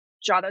like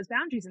draw those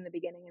boundaries in the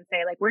beginning and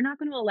say like we're not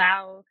going to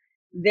allow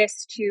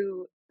this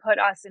to put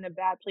us in a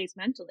bad place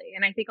mentally.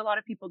 And I think a lot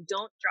of people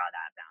don't draw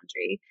that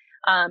boundary,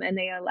 and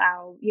they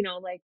allow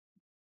like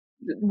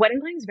wedding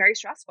planning is very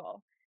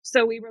stressful.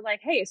 So we were like,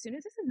 hey, as soon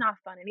as this is not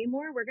fun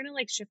anymore, we're gonna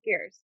like shift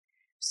gears.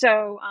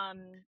 So,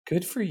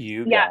 Good for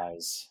you yeah,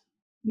 guys.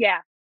 yeah,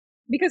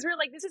 because we're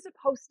like, this is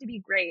supposed to be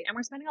great, and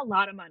we're spending a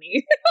lot of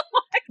money.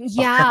 Like I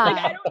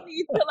Yeah. don't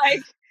need to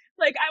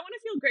like I want to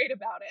feel great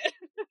about it.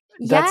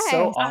 That's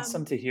so Yes.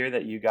 awesome to hear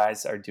that you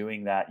guys are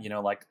doing that.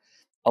 Like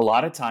a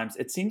lot of times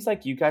it seems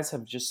like you guys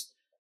have just,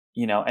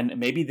 and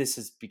maybe this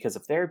is because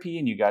of therapy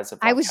and you guys have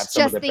I like was have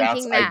somewhere just to bounce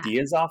thinking that.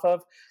 ideas off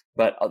of.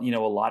 But, a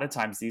lot of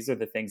times these are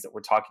the things that we're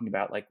talking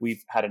about. Like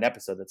we've had an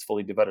episode that's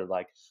fully devoted.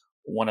 Like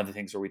one of the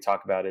things where we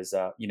talk about is,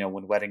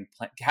 when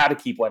how to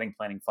keep wedding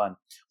planning fun.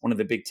 One of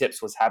the big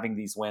tips was having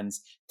these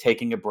wins,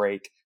 taking a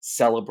break,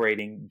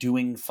 celebrating,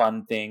 doing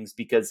fun things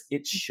because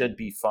it should Mhm.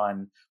 be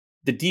fun.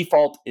 The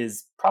default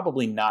is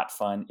probably not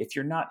fun if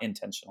you're not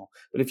intentional.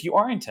 But if you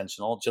are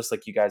intentional, just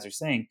like you guys are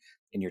saying,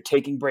 and you're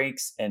taking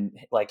breaks and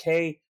like,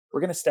 hey, we're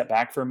going to step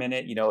back for a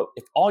minute.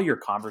 If all your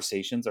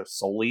conversations are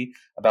solely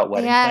about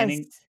wedding Yes.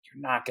 planning,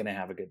 you're not going to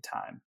have a good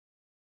time.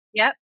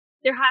 Yep,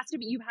 there has to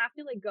be. You have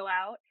to like go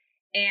out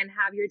and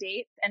have your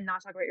dates and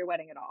not talk about your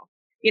wedding at all.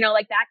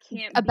 Like that A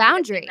can't be the thing that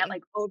boundary.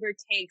 like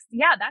overtakes.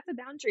 Yeah, that's a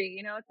boundary.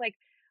 It's like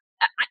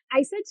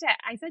I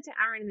said to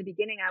Aaron in the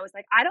beginning, I was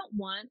like, I don't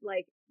want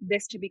like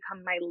this to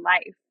become my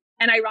life.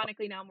 And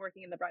ironically, now I'm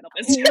working in the bridal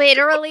business.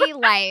 Literally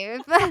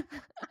life.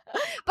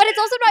 But it's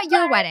also not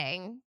your But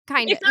wedding,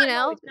 kind of, it's not.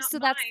 No, it's not So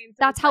mine. So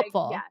that's it's like,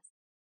 helpful. yes,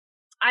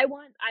 I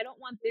don't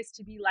want this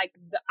to be like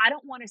I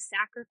don't want to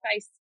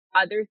sacrifice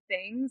other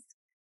things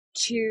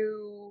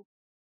to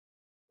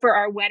for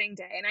our wedding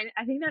day. And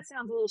I think that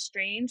sounds a little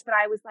strange, but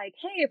I was like,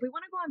 hey, if we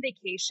want to go on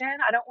vacation,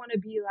 I don't want to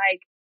be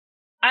like,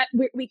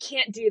 we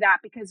can't do that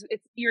because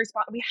it's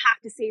irresponsible. We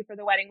have to save for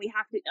the wedding. We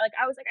have to like.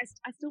 I was like,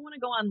 I still want to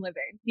go on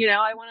living.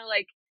 I want to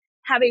like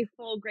have a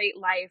full great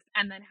life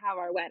and then have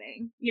our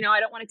wedding. I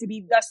don't want it to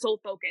be the sole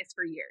focus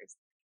for years.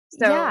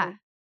 Yeah. So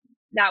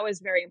that was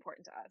very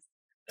important to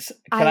us.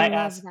 Can I I love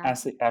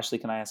ask, that. Ashley,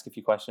 can I ask a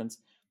few questions?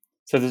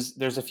 So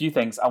there's a few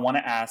things I want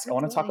to ask. I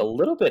want to talk a Absolutely.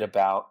 little bit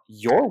about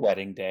your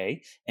wedding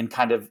day and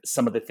kind of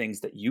some of the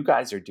things that you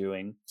guys are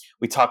doing.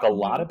 We talk a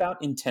lot Mhm.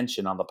 about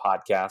intention on the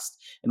podcast,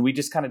 and we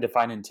just kind of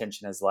define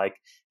intention as like,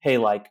 hey,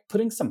 like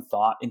putting some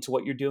thought into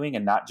what you're doing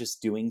and not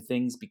just doing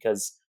things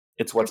because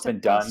it's You're what's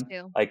been supposed done.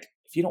 to. Like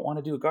if you don't want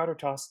to do a garter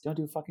toss, don't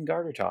do a fucking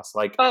garter toss.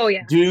 Like Oh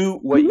yeah, do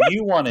what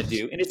you want to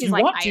do. And if She's you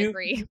like, want I to,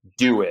 agree.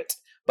 do it.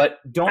 But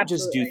don't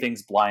just do absolutely.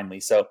 things blindly.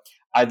 So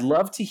I'd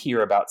love to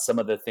hear about some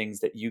of the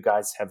things that you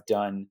guys have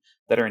done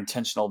that are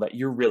intentional that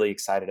you're really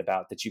excited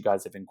about that you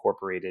guys have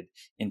incorporated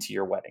into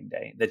your wedding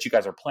day that you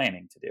guys are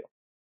planning to do.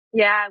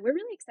 Yeah, we're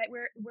really excited.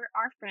 We're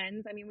our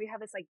friends. I mean, we have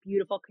this like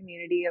beautiful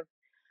community of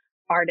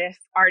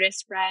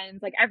artist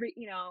friends, like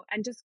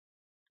and just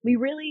we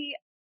really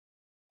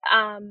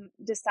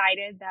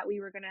decided that we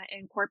were going to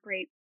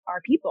incorporate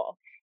our people.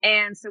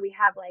 And so we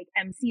have like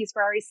MCs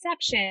for our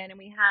reception, and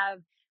we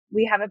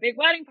have a big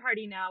wedding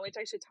party now, which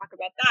I should talk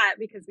about that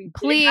because we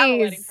didn't have a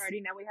wedding Please.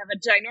 party. Now we have a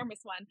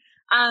ginormous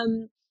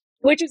one,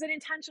 which is an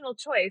intentional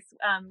choice,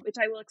 which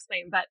I will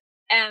explain. But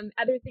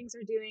other things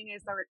we're doing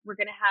is we're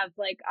going to have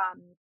like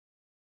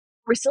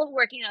we're still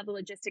working out the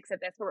logistics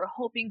of this, but we're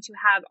hoping to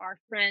have our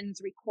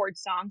friends record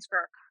songs for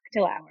our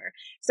cocktail hour.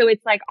 So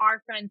it's like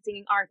our friends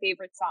singing our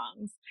favorite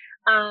songs.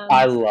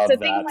 I So love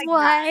things that. like that.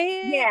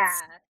 What? Yeah.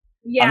 I'm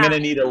Yeah. going to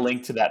need a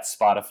link to that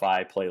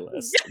Spotify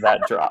playlist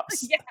that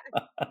drops.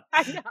 Yeah,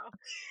 I know.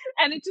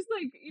 And it's just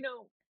like,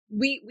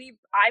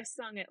 I've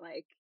sung it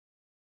like,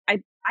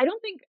 I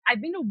don't think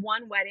I've been to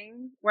one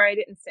wedding where I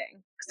didn't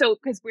sing. So,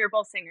 because we're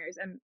both singers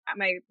and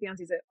my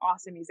fiance's an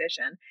awesome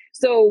musician.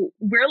 So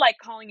we're like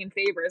calling in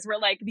favors. We're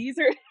like, these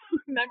are,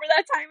 remember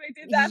that time I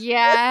did that for you?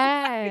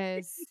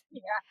 Yes.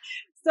 Yeah.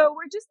 So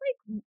we're just,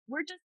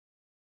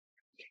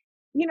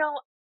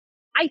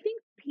 I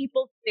think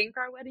people think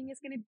our wedding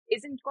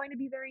isn't going to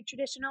be very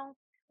traditional,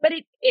 but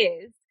it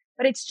is.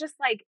 But it's just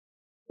like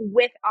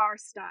with our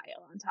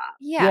style on top.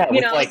 Yeah. Yeah,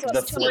 with So like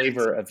the so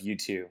flavor of you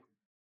two.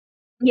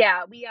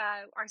 Yeah, we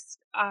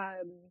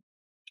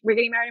we're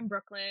getting married in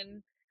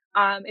Brooklyn.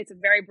 It's a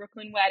very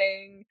Brooklyn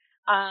wedding.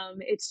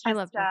 It's I just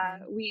love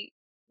Brooklyn.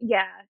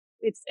 yeah,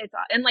 it's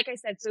and like I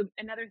said, so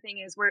another thing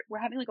is we're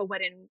having like a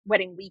wedding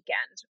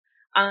weekend.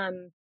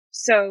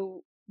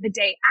 So the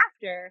day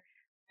after,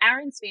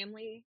 Aaron's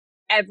family,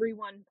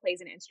 everyone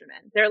plays an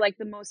instrument. They're like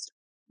the most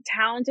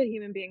talented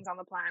human beings on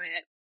the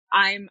planet.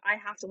 I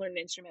have to learn an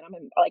instrument.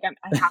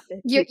 I have to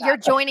do You're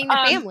that. joining the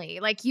family.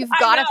 Like you've I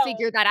got to know.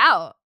 figure that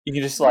out. You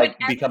can just like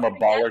Whenever become a we're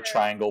baller together,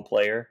 triangle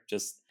player.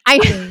 Just I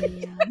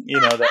you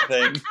know that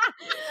thing.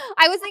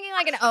 I was thinking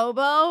like an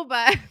oboe,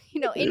 but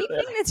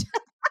anything that's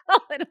just a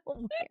little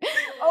weird.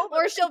 oh, but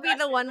Or that's she'll be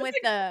the exactly one with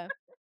the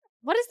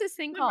what is this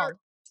thing called?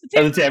 the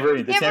Oh, the tambourine.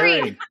 tambourine, the Tambourine.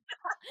 tambourine.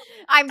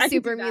 I'm I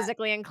could super do that.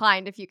 musically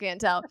inclined, if you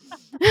can't tell.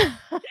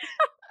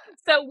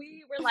 So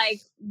we were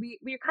like, we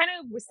kind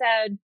of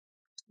said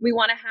we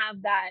want to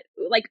have that.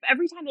 Like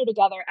every time they're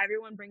together,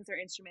 everyone brings their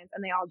instruments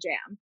and they all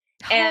jam.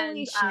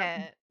 Holy And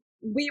shit.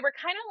 we were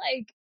kind of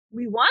like,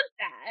 we want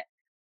that,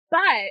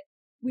 but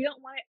we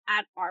don't want it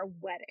at our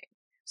wedding.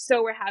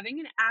 So we're having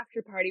an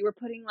after party. We're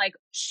putting like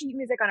sheet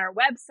music on our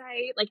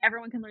website. Like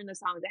everyone can learn the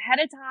songs ahead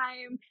of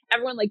time.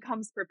 Everyone like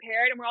comes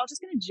prepared, and we're all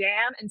just gonna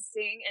jam and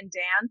sing and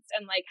dance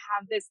and like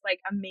have this like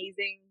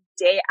amazing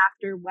day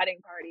after wedding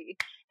party.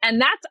 And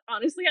that's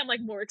honestly, I'm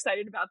like more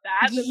excited about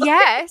that than like,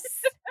 Yes.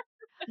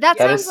 That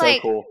That is sounds so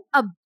like cool.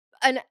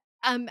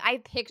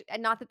 I picked,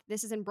 not that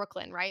this is in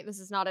Brooklyn, right? This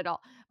is not at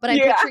all. But I'm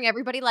yeah, picturing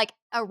everybody like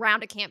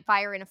around a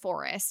campfire in a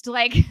forest.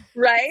 Like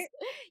right.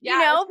 Yeah,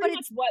 that's but pretty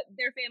much what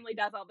their family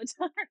does all the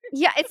time.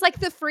 yeah, it's like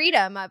the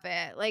freedom of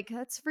it. Like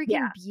that's freaking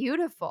Yeah.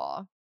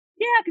 beautiful.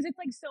 Yeah, because it's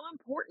like so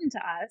important to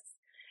us.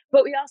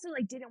 But we also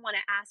like didn't want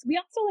to ask. We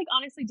also like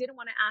honestly didn't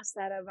want to ask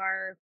that of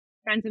our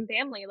friends and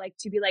family, like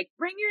to be like,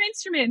 bring your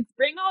instruments,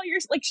 bring all your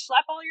like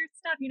schlep all your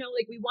stuff.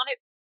 Like we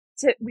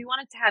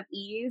wanted to have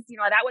ease.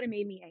 That would have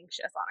made me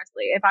anxious,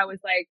 honestly, if I was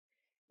like,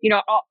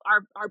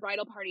 our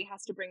bridal party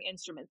has to bring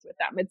instruments with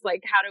them. It's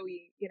like, how do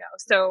we,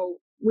 so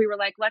we were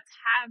like, let's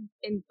have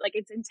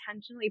it's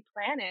intentionally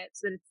plan it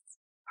so that it's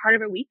part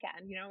of a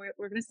weekend.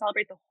 We're going to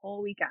celebrate the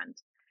whole weekend.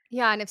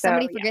 Yeah, and if So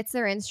somebody yeah. forgets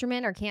their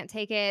instrument or can't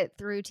take it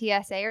through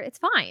TSA, or it's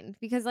fine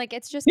because like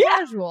it's just Yeah.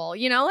 casual,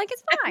 like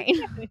it's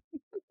fine.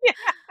 Yeah.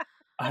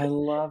 I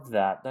love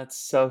that. That's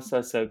so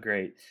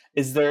great.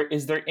 Is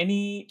there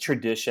any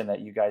tradition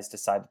that you guys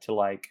decided to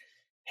like,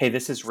 hey,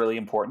 this is really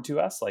important to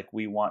us? Like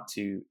we want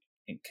to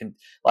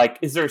like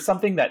is there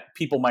something that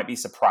people might be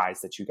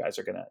surprised that you guys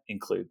are going to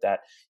include that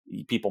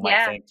people might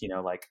Yeah. think,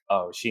 like,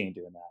 oh, she ain't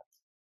doing that.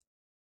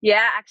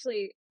 Yeah,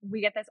 actually,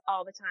 we get this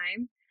all the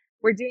time.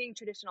 We're doing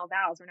traditional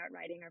vows. We're not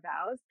writing our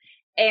vows.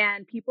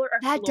 And people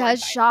are That floored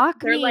does by it.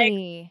 shock They're like,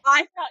 me.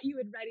 I thought you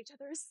would write each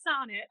other a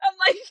sonnet. I'm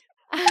like,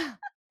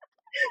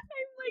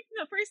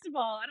 no, first of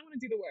all, I don't want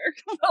to do the work.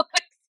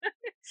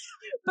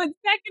 But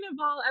second of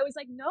all, I was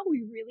like, no,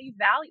 we really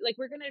value, like,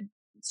 we're going to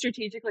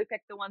strategically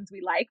pick the ones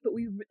we like, but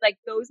we like,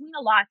 those mean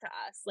a lot to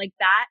us. Like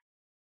that,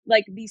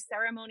 like the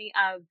ceremony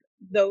of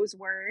those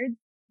words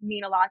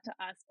mean a lot to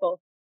us both.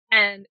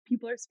 And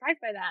people are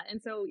surprised by that.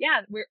 And so,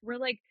 yeah, we're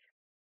like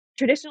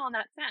traditional in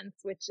that sense,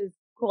 which is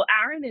cool.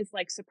 Aaron is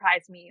like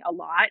surprised me a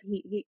lot.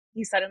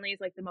 He suddenly is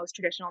like the most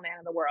traditional man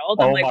in the world.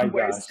 I'm Oh like, my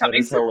where's this gosh, that coming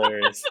is from?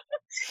 hilarious.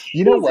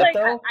 You know He's what like,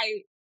 though?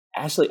 I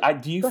Ashley,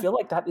 do you feel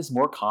like that is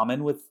more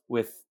common with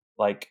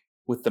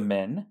the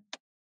men?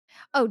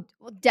 Oh,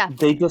 well,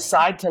 They definitely.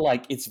 decide to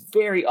like it's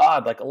very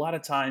odd. Like a lot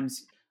of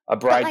times a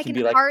But bride like can an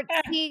be like,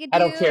 artsy I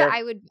don't dude, care.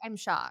 I'm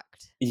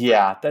shocked.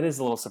 Yeah, that is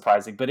a little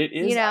surprising, but it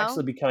You is know?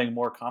 actually becoming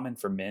more common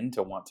for men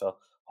to want to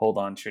hold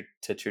on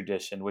to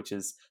tradition, which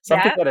is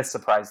something yeah, that has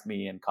surprised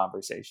me in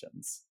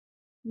conversations.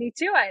 me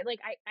too.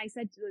 I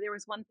said there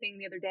was one thing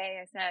the other day.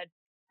 I said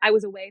I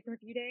was away for a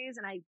few days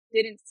and I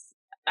didn't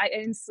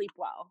sleep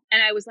well,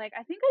 and I was like,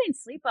 I think I didn't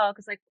sleep well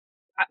because like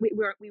we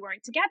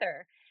weren't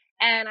together,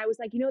 and I was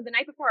like, the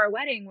night before our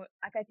wedding,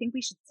 like I think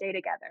we should stay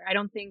together. I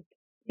don't think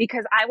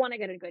because I want to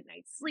get a good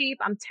night's sleep.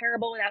 I'm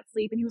terrible without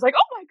sleep, and he was like,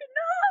 oh my god,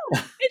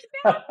 no, it's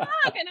bad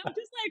luck, and I'm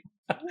just like,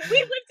 we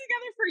lived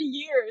together for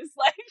years,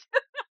 like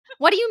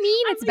What do you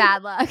mean I'm it's like,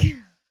 bad luck?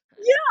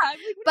 yeah, I'm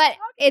like, what are But you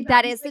talking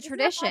about? that He's is the like, isn't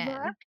that bad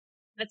luck? tradition.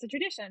 That's a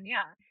tradition,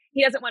 yeah.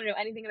 He doesn't want to know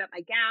anything about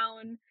my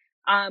gown,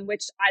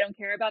 which I don't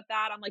care about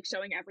that. I'm like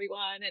showing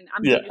everyone, and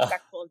I'm being Yeah.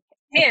 respectful of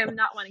him,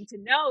 not wanting to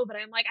know. But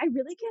I'm like, I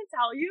really can't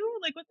tell you.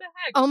 Like, what the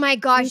heck? Oh my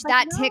And gosh, he's like,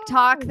 that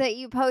TikTok no. that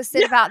you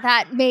posted Yeah, about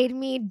that made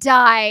me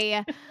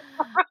die.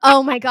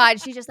 Oh my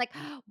god, she's just like,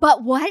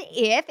 "But what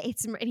if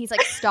it's," and he's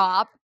like,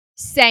 "Stop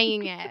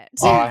saying it."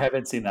 Oh, I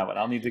haven't seen that one.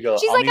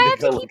 She's I'll like, need to "I have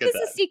go to keep look at this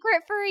a that.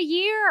 secret for a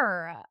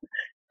year."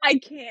 I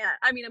can't.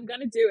 I mean, I'm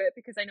gonna do it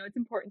because I know it's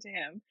important to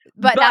him.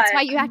 But But that's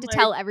why you have I'm to like,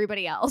 tell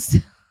everybody else.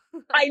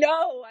 I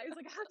know. I was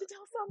like, I have to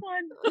tell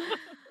someone.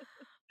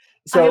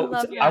 I So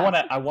love Yeah.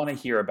 that. I want to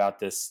hear about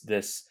this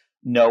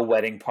no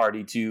wedding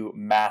party to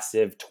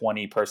massive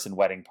 20-person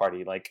wedding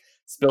party? Like,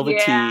 spill the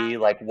Yeah. tea.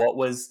 Like, what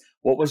was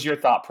your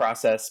thought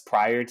process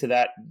prior to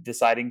that,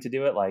 deciding to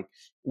do it? Like,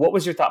 what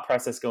was your thought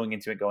process going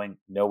into it, going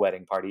no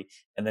wedding party,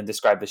 and then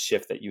describe the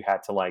shift that you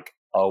had to, like,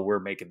 oh, we're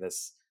making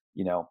this,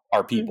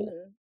 our people.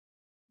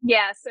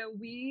 Yeah. So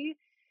we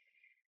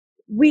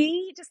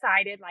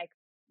decided, like,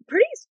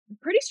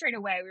 pretty straight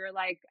away. We were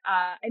like,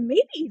 and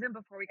maybe even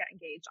before we got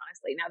engaged,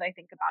 honestly, now that I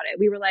think about it,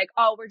 we were like,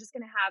 oh, we're just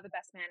gonna have a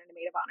best man and a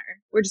maid of honor.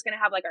 We're just gonna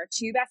have like our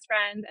two best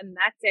friends, and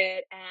that's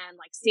it, and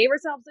like save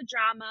ourselves the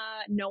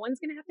drama. No one's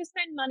gonna have to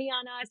spend money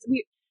on us.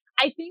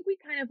 I think we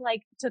kind of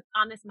like took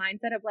on this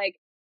mindset of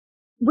like,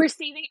 we're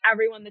saving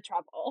everyone the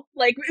trouble.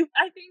 Like,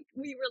 I think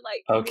we were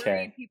like worried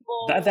Okay.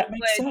 people That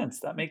makes would. sense.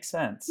 That makes We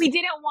sense.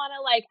 didn't want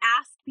to like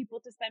ask people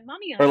to spend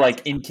money on Or us or like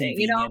something,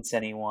 you know? inconvenience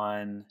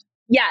anyone.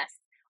 Yes.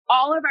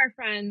 All of our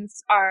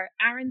friends are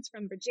Aaron's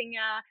from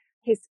Virginia.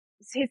 His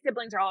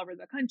siblings are all over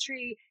the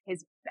country.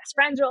 His best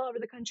friends are all over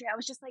the country. I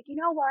was just like, you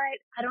know what?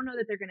 I don't know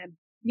that they're gonna,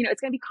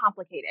 it's gonna be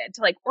complicated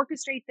to like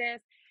orchestrate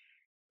this.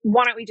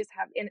 Why don't we just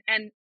have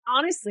and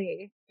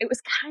honestly, it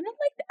was kind of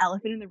like the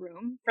elephant in the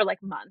room for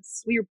like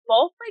months. We were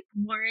both like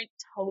weren't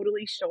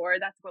totally sure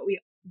that's what we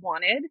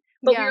wanted,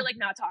 but we were like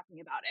not talking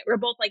about it. We are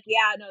both like,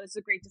 yeah, no, this is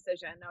a great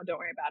decision. No, don't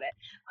worry about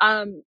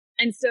it.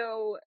 And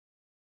so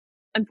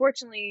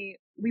unfortunately,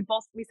 we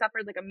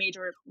suffered like a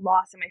major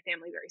loss in my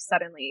family very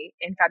suddenly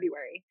in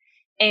February.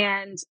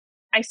 And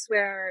I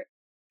swear,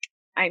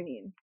 I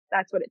mean,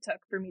 that's what it took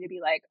for me to be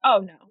like, oh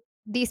no,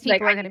 these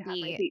people like, are going to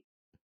be.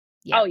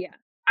 Oh yeah.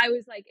 I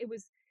was like, it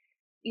was,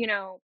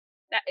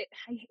 that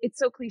it's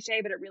so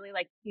cliche, but it really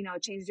like,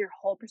 changes your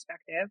whole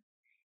perspective.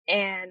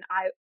 And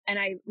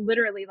I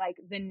literally like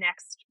the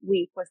next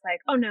week was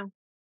like, oh no,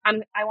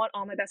 I want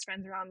all my best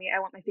friends around me. I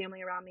want my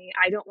family around me.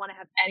 I don't want to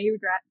have any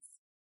regrets.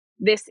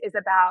 This is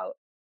about,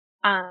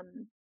 I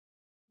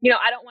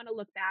don't want to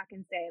look back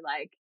and say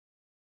like,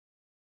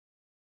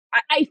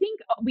 I think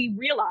we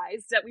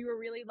realized that we were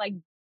really like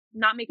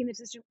not making the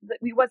decision, that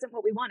we wasn't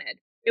what we wanted.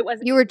 It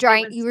wasn't. You were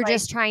like,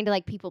 just trying to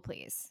like people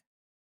please.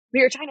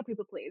 We were trying to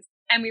people please,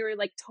 and we were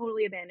like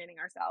totally abandoning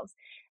ourselves.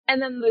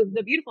 And then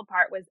the beautiful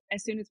part was,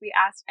 as soon as we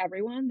asked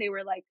everyone, they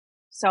were like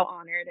so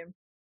honored, and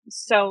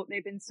so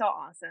they've been so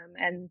awesome.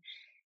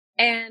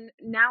 And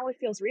now it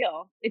feels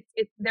real.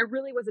 There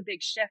really was a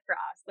big shift for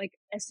us. Like,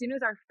 as soon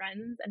as our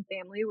friends and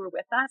family were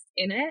with us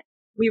in it,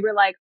 we were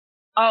like,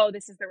 oh,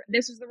 this was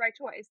the right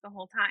choice the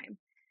whole time.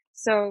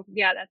 So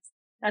yeah,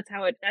 that's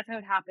how it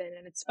happened,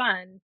 and it's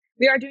fun.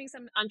 We are doing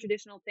some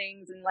untraditional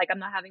things, and like, I'm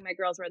not having my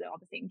girls wear all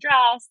the same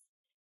dress.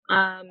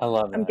 I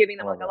love I'm that. giving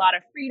them like a lot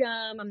of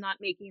freedom. I'm not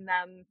making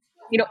them,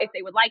 if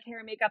they would like hair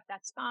and makeup,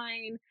 that's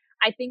fine.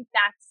 I think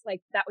that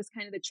was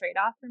kind of the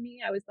trade-off for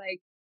me. I was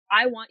like,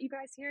 I want you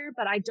guys here,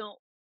 but I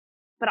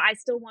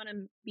still want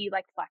to be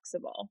like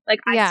flexible. Like,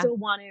 I still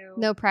want to,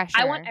 no pressure.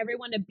 I want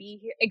everyone to be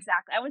here.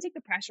 Exactly. I want to take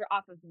the pressure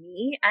off of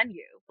me and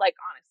you, like,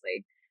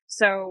 honestly.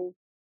 So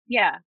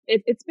yeah,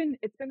 it's been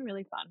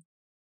really fun.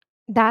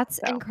 That's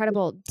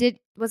incredible.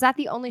 Was that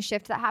the only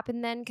shift that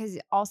happened then? Because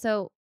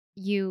also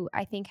you,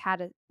 I think,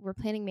 we're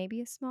planning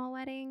maybe a small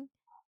wedding.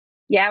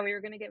 Yeah, we were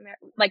going to get married.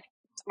 Like,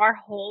 our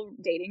whole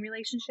dating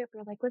relationship, we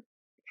were like,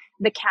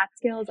 the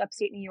Catskills,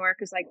 upstate New York,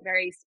 is like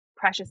very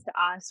precious to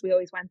us. We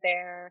always went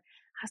there.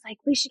 I was like,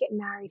 we should get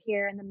married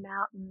here in the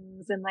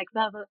mountains and like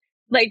blah, blah,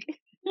 like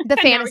the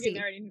fantasy.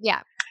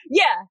 Yeah.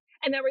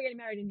 And then we're getting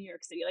married in New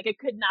York City. Like, it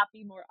could not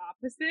be more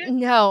opposite.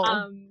 No.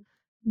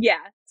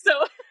 Yeah. So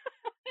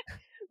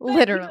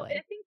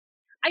literally.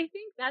 I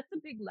think that's a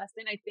big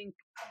lesson. I think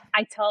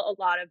I tell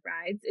a lot of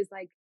brides is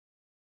like,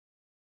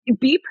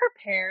 be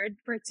prepared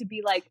for it to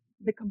be like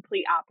the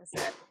complete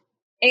opposite,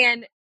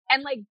 and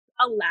like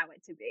allow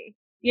it to be,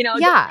 don't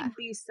like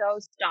be so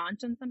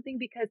staunch on something,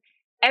 because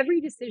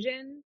every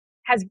decision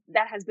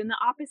that has been the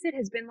opposite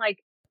has been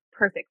like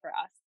perfect for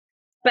us.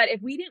 But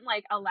if we didn't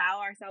like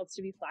allow ourselves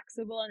to be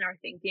flexible in our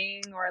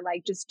thinking, or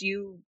like just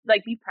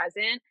be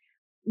present,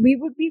 we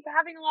would be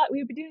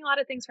doing a lot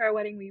of things for our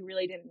wedding we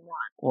really didn't want.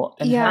 Well,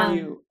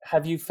 and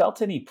have you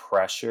felt any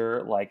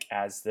pressure, like,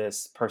 as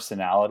this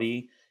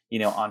personality,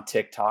 on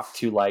TikTok,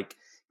 to like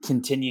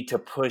continue to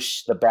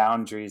push the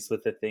boundaries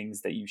with the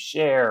things that you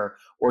share,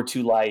 or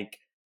to like,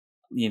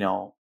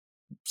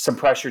 some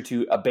pressure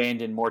to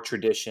abandon more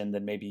tradition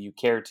than maybe you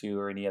care to,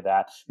 or any of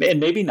that? And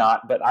maybe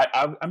not, but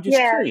I'm just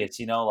curious,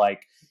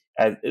 like,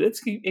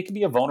 it can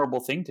be a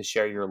vulnerable thing to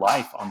share your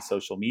life on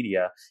social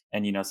media,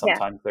 and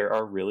sometimes there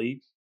are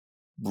really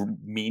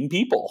mean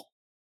people.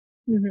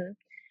 Mm-hmm.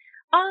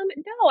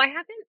 No, I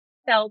haven't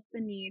felt the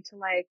need to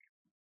like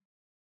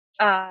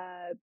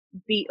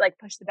be like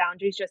push the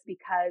boundaries just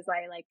because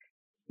I like,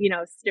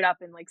 stood up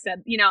and like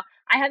said,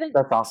 I haven't.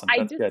 That's awesome.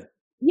 That's good.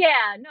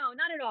 Yeah, no,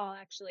 not at all,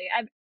 actually.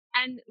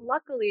 And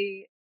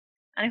luckily,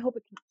 and I hope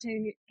it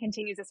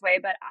continues this way,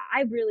 but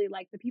I really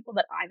like the people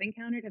that I've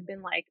encountered have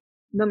been like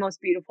the most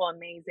beautiful,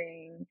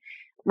 amazing,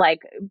 like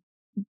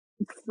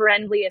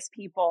friendliest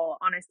people,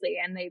 honestly.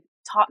 And they've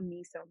taught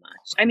me so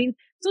much. I mean,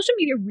 social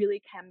media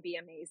really can be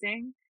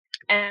amazing.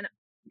 And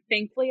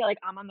thankfully, like,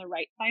 I'm on the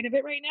right side of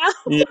it right now.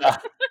 Yeah.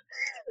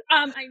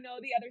 I know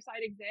the other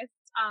side exists.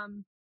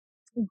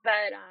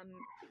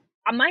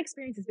 But my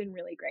experience has been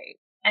really great,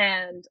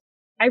 and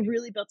I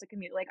really built a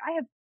community. Like,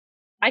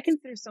 I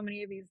consider so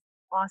many of these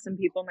awesome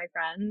people my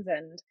friends,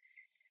 and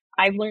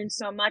I've learned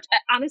so much.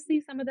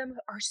 Honestly, some of them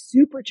are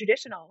super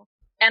traditional,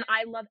 and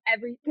I love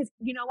because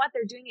you know what?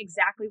 They're doing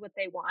exactly what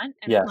they want,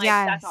 and I'm Yes. like,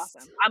 that's Yes.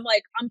 awesome.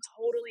 I'm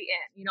totally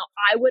in. You know,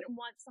 I wouldn't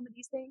want some of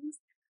these things,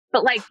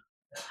 but like,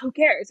 who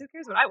cares? Who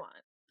cares what I want?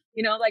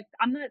 You know, like,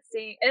 I'm not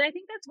saying, and I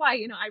think that's why,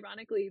 you know,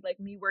 ironically, like,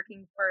 me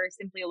working for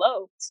Simply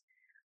Eloped,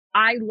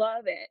 I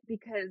love it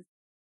because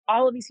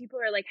all of these people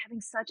are like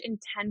having such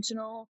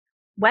intentional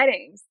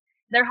weddings.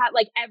 They're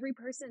like, every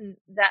person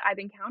that I've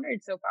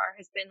encountered so far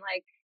has been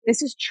like,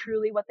 this is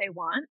truly what they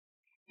want.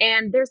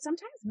 And they're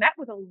sometimes met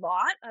with a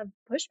lot of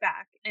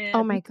pushback, Oh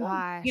and my people,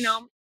 you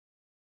gosh. know,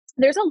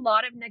 there's a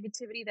lot of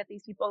negativity that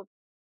these people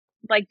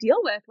like deal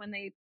with when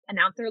they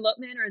announce their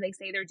elopement or they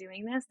say they're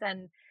doing this.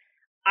 And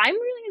I'm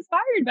really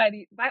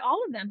inspired by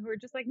all of them who are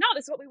just like, no,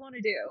 this is what we want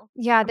to do.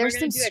 Yeah, And we're there's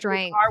going some to do it 'cause it's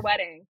strength. our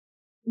wedding.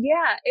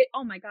 Yeah.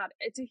 Oh my God.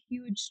 It's a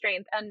huge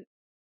strength. And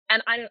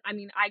I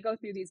mean, I go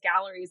through these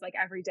galleries like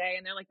every day,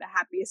 and they're like the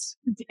happiest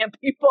damn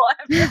people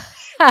ever.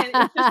 And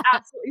it's just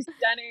absolutely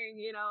stunning,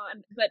 you know,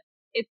 but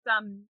it's,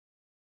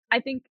 I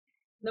think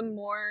the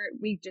more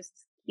we just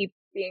keep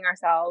being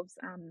ourselves,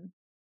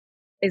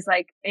 is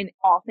like in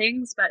all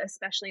things, but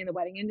especially in the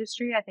wedding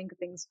industry, I think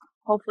things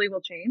hopefully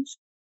will change.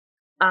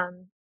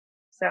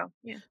 So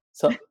yeah.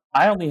 So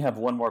I only have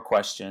one more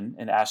question,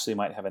 and Ashley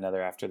might have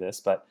another after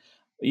this. But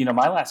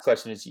my last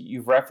question is: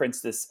 you've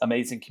referenced this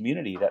amazing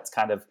community that's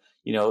kind of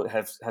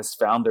has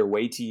found their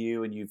way to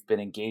you, and you've been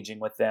engaging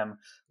with them.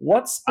 I'm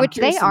Which they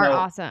curious to are know.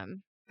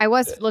 awesome. I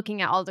was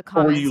looking at all the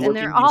Or were comments you and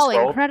they're looking? You all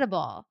scrolled.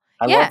 incredible.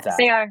 I love Yes.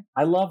 They that. are.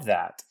 I love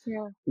that.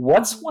 Yeah.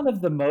 What's Mhm. one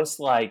of the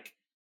most like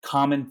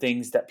common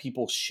things that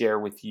people share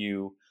with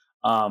you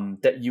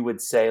that you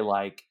would say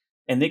like,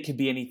 and it could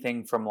be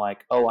anything from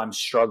like, oh, I'm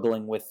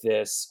struggling with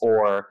this,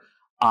 or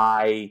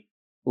I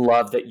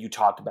love that you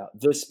talked about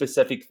this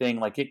specific thing.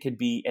 Like it could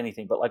be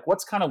anything, but like,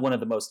 what's kind of one of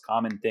the most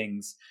common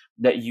things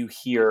that you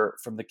hear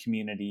from the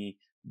community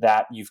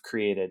that you've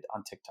created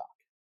on TikTok?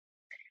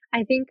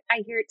 I think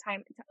I hear it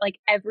like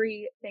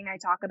everything I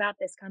talk about,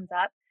 this comes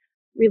up.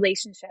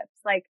 Relationships,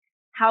 like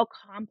how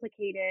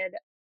complicated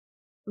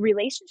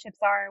relationships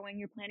are when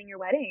you're planning your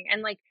wedding.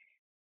 And like,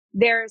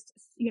 there's,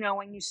 you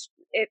know,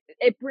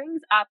 it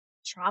brings up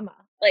trauma.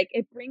 Like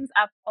it brings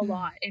up a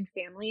lot in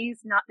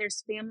families.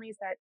 There's families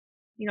that,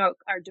 you know,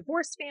 are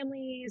divorced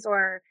families,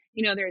 or,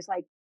 you know, there's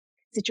like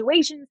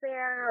situations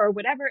there or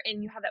whatever.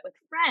 And you have that with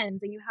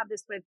friends, and you have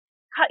this with,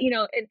 you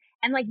know,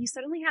 and like, you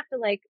suddenly have to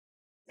like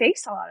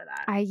face a lot of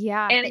that.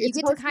 Yeah, And that you it's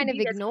get to supposed to kind of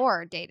be this,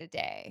 ignore day to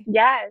day.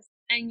 yes.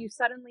 And you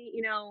suddenly,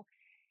 you know,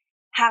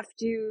 have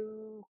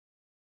to,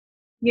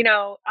 you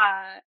know,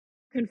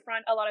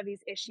 confront a lot of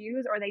these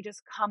issues, or they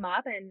just come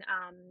up. And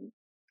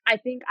I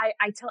think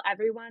I tell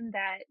everyone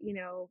that, you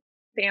know,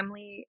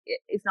 family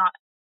is not,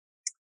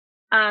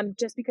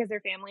 just because they're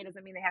family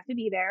doesn't mean they have to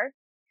be there.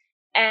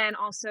 And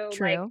also, like,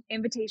 True.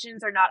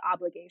 invitations are not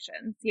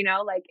obligations. You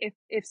know, like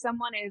if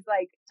someone is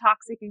like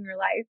toxic in your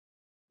life,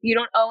 you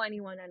don't owe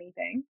anyone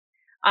anything.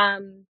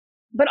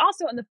 But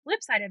also on the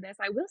flip side of this,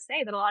 I will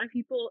say that a lot of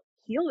people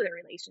heal their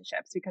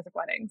relationships because of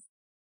weddings.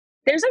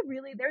 There's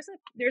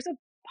a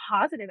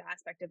positive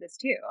aspect of this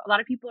too. A lot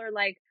of people are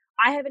like,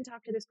 I haven't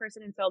talked to this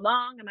person in so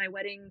long, and my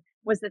wedding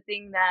was the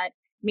thing that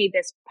made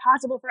this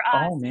possible for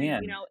us. Oh And, you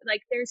man, know,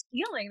 like, there's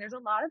healing. There's a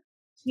lot of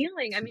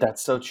healing. I mean,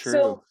 that's so so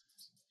true.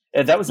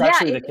 And that was yeah,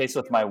 actually the it case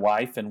with my really,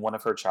 wife and one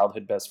of her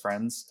childhood best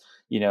friends.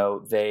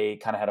 They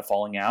kind of had a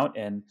falling out,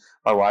 and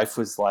my wife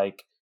was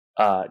like,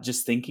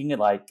 just thinking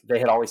like they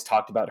had always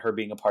talked about her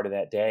being a part of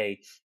that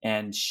day,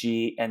 and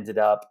she ended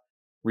up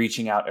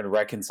reaching out and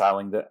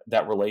reconciling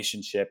that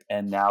relationship,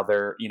 and now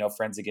they're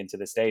friends again to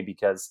this day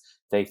because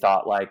they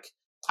thought like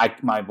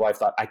my wife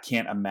thought I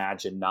can't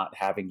imagine not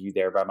having you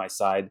there by my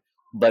side.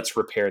 Let's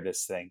repair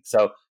this thing. So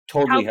how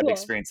totally have cool.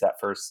 experienced that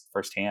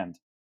firsthand.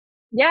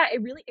 Yeah,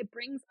 it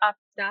brings up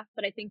stuff,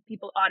 but I think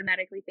people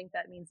automatically think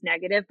that means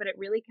negative, but it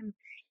really can,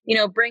 you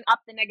know, bring up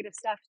the negative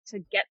stuff to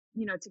get,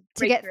 you know, to To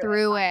break get through it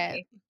through it.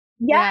 finally.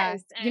 Yeah.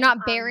 Yes. You're And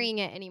not burying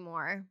it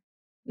anymore.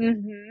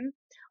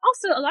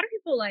 also, a lot of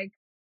people like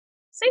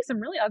say some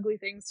really ugly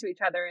things to each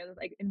other, and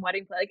like in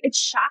wedding play. Like, it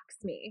shocks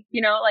me,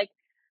 you know, like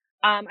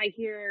I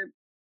hear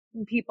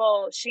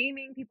people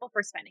shaming people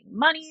for spending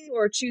money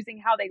or choosing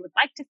how they would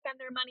like to spend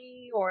their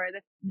money, or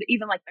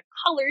even like the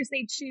colors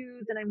they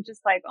choose. And I'm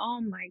just like, oh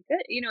my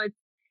god, you know,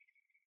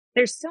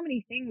 there's so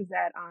many things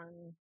that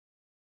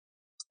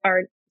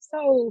are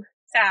so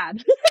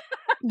sad.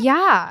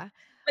 Yeah.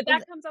 But Well,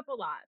 that comes up a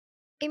lot.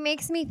 it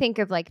makes me think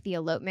of like the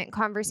elopement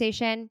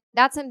conversation.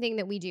 That's something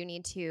that we do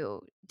need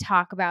to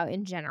talk about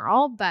in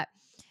general, but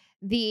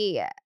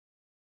the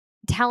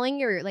telling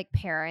your like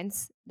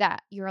parents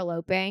that you're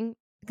eloping,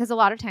 because a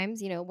lot of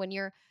times, you know, when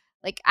you're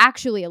like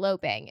actually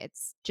eloping,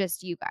 it's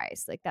just you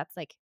guys. Like that's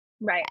like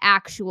Right.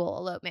 actual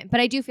elopement.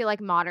 But I do feel like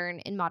in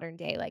modern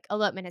day, like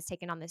elopement has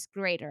taken on this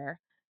greater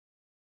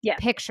Yes.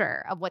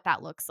 picture of what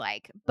that looks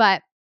like.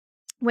 But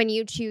when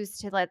you choose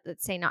to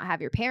let's say not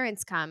have your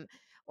parents come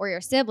or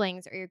your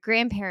siblings or your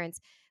grandparents,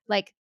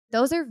 like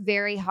those are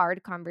very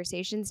hard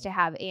conversations to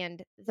have.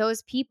 And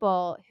those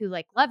people who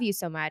like love you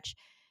so much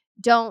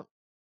don't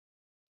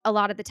a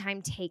lot of the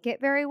time take it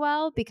very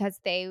well because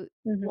they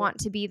want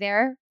to be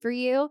there for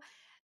you.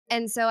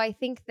 And so I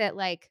think that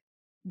like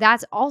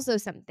that's also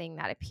something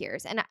that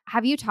appears. And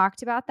have you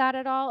talked about that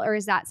at all? Or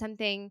is that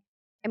something,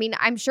 I mean,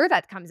 I'm sure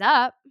that comes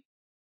up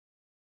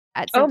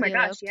at Oh my Simply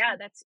gosh, Eloped. yeah,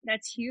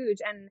 that's huge.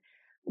 And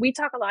we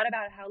talk a lot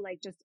about how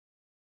like just,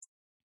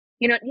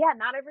 you know, yeah,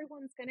 not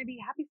everyone's going to be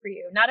happy for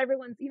you. Not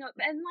everyone's, you know,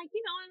 and like,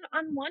 you know,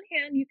 on one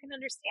hand, you can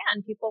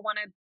understand people want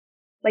to,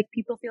 like,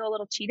 people feel a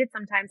little cheated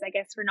sometimes, I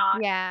guess, for not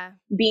Yeah.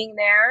 being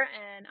there.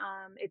 And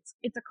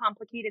it's a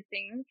complicated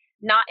thing.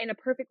 Not in a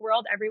perfect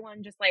world,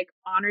 everyone just like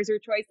honors your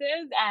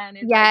choices and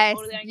is like Yes.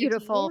 totally on your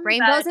Beautiful. team.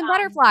 Rainbows But and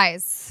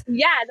butterflies.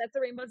 yeah, that's the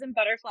rainbows and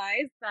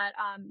butterflies. But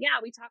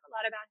yeah, we talk a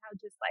lot about how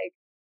just like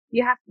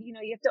you have, you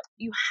know,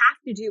 you have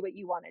to do what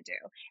you want to do,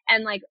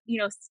 and like, you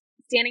know,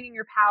 standing in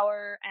your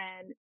power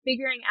and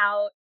figuring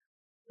out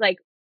like,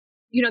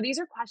 you know, these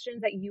are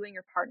questions that you and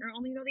your partner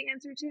only know the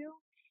answer to,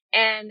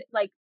 and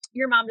like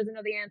your mom doesn't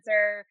know the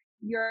answer,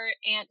 your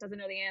aunt doesn't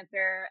know the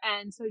answer,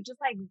 and so just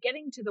like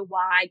getting to the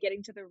why,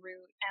 getting to the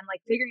root, and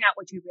like figuring out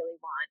what you really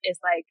want is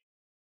like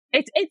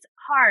it's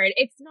hard.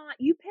 It's not,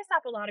 you piss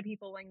off a lot of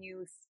people when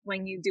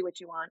you do what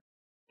you want.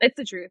 It's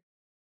the truth.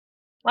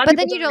 A lot of But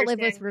people then you don't don't live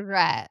with understand.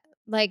 regret.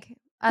 Like,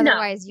 No,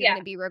 otherwise, you're yeah,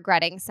 going to be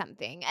regretting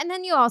something. And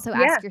then you also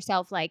yeah, ask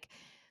yourself, like,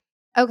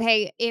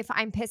 okay, if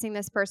I'm pissing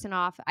this person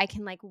off, I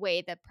can like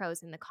weigh the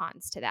pros and the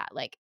cons to that.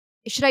 Like,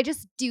 should I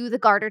just do the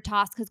garter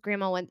toss because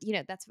grandma wants, you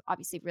know, that's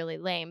obviously really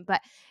lame. But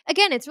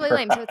again, it's really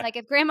lame. So it's Right. like,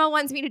 if grandma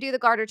wants me to do the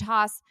garter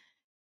toss,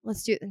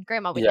 let's do it. And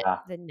grandma would, Yeah.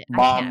 then I can't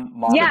Mom and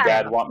stop yeah,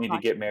 dad grandma want from me to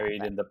get watching that.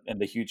 married But in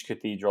the huge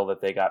cathedral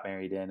that they got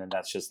married in, and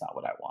that's just not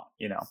what I want,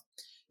 you know.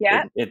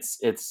 yeah.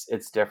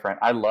 It's different.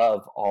 I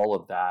love all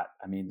of that.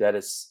 I mean, that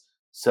is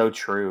so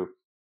true.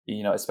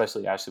 You know,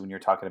 especially Ashley when you're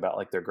talking about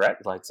like the regret.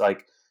 Like it's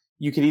like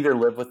you could either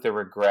live with the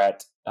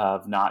regret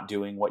of not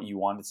doing what you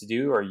wanted to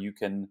do, or you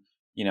can,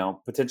 you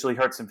know, potentially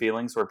hurt some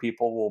feelings where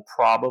people will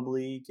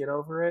probably get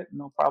over it and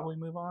they'll probably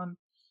move on.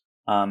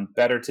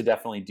 Better to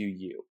definitely do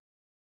you.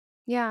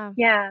 yeah.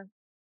 Yeah.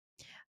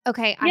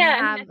 Okay. I Yeah,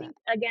 I mean, I have, think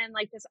again,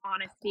 like this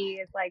honesty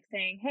is like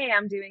saying, "Hey,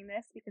 I'm doing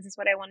this because it's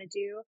what I want to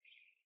do."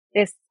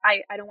 This,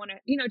 I don't want to,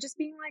 you know, just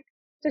being like,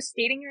 just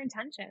stating your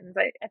intentions.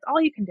 Like, that's all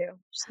you can do.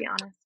 Just be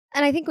honest.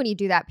 and I think when you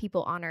do that,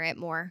 people honor it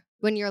more.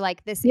 When you're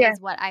like, this Yeah. is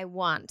what I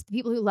want. The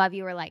people who love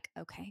you are like,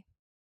 okay,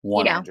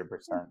 you know?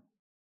 100%.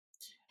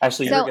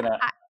 Ashley, you were So gonna.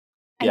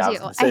 I Yeah, I do. was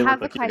gonna I say real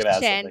have a quick, you were gonna ask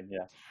question. something.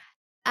 Yeah.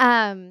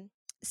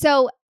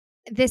 So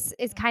this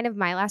is kind of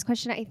my last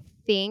question, I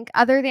think.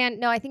 Other than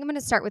no, I think I'm going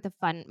to start with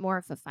more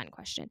of a fun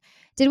question.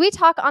 Did we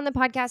talk on the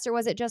podcast, or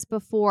was it just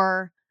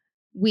before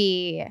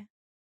we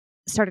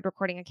started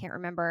recording? I can't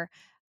remember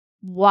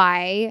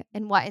why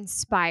and what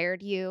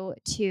inspired you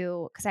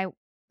to. Because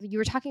you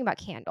were talking about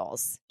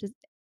candles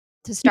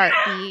to start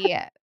the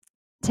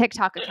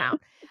TikTok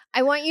account.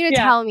 I want you to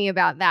Yeah. tell me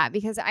about that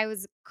because I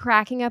was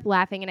cracking up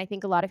laughing, and I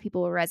think a lot of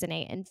people will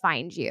resonate and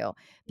find you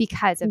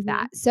because of hmm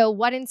that. So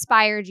what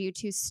inspired you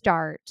to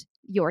start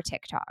your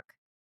TikTok?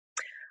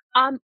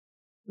 Um,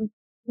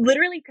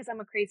 literally because I'm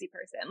a crazy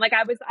person. Like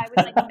I was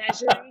like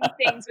measuring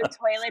things with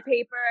toilet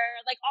paper.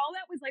 Like all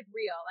that was like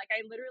real. Like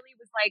I literally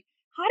was like,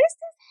 how does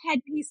this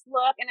headpiece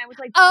look? And I was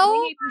like putting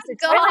Oh a piece my of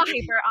toilet god.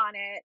 paper on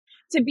it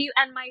to be.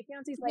 And my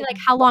fiance's Be like, like,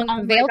 how long of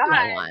oh a my veil do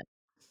I god. want?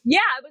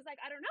 Yeah, I was like,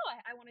 I don't know.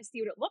 I want to see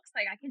what it looks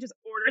like. I can just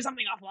order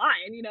something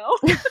offline, you know?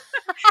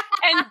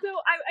 And so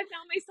I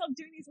found myself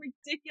doing these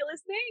ridiculous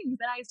things.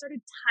 And I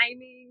started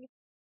timing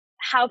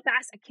how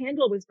fast a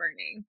candle was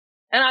burning.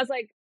 And I was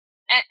like,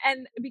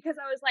 and because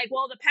I was like,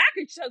 well, the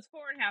package says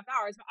 4.5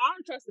 hours, but I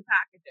don't trust the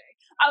packaging.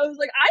 I was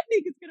like, I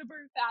think it's going to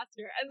burn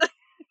faster. And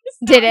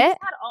so Did I it?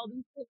 just had all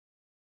these things.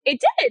 It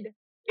did.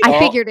 It I did. Oh,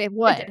 figured it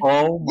It did. would.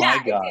 oh my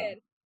Yeah, it God. did.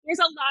 There's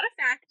a lot of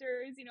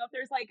factors, you know, if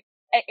there's like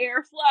an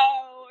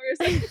airflow or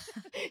something.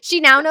 She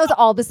now knows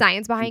all the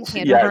science behind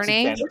candle Yeah, it's a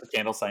burning.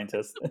 candle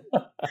scientist.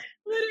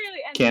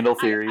 Literally. And then Candle I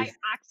theory.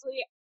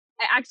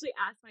 actually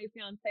asked my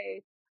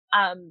fiance,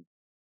 um,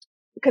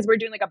 because we're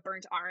doing like a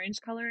burnt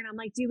orange color, and I'm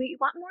like, do you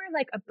want more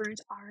like a burnt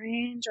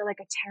orange or like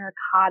a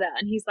terracotta?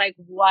 And he's like,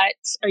 what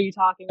are you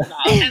talking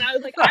about? And I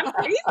was like, I'm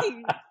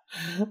crazy.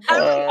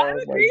 I'm like, I'm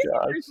Oh a my crazy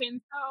gosh.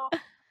 person. So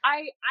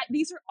I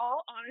these are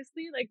all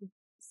honestly like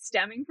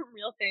stemming from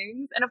real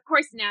things. And of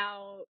course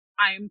now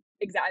I'm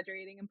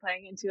exaggerating and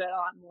playing into it a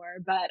lot more.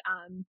 But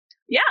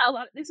yeah, a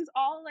lot of this is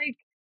all like,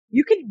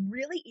 you can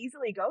really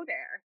easily go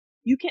there.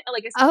 You can,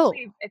 like, Oh,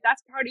 especially if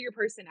that's part of your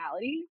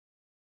personality.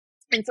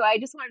 And so I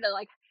just wanted to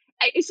like,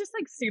 it's just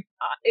like super,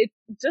 it's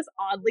just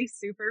oddly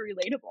super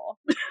relatable.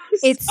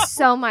 it's So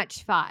so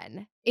much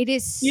fun. It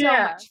is so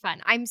yeah. much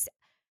fun. I'm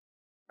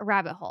a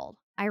rabbit hole.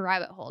 I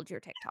rabbit holed your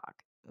TikTok.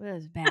 It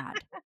was bad.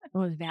 It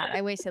was bad.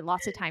 I wasted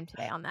lots of time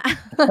today on that.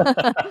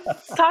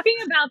 Talking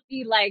about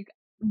the like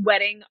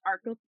wedding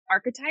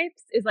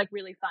archetypes is like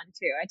really fun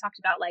too. I talked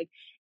about like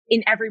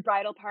in every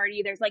bridal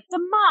party, there's like the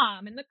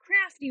mom and the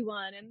crafty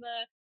one and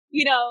the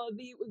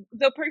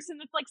person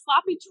that's like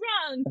sloppy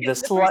drunk and the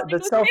person that the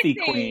goes selfie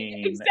missing.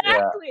 queen.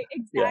 Exactly, Yeah.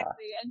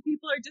 exactly. And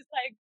people are just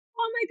like,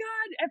 oh my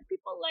god, and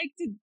people like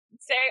to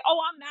say,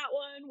 oh, I'm that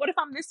one. What if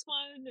I'm this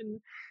one?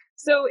 And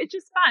so it's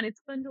just fun.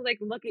 It's fun to like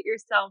look at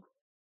yourself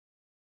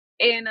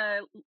in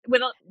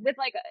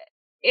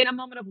in a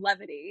moment of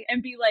levity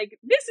and be like,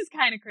 this is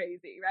kind of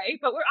crazy, right?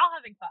 But we're all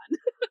having fun. And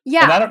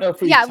I Yeah. don't know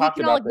if we Yeah, we talked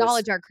can all about this.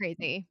 acknowledge our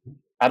crazy.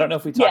 I don't know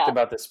if we talked Yeah.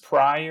 about this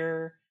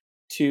prior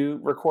to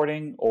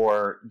recording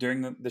or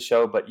during the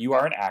show, but you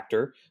are an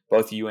actor,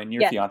 both you and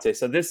your Yes. fiance.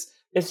 So this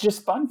is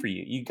just fun for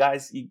you. You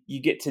guys,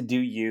 you get to do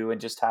you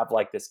and just have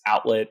like this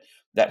outlet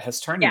that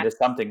has turned Yes. into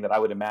something that I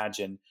would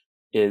imagine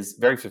is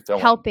very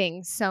fulfilling.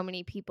 Helping so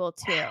many people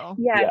too.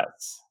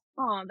 Yes.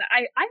 Oh,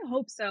 I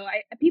hope so.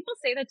 People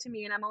say that to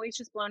me, and I'm always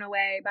just blown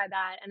away by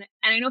that. And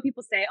I know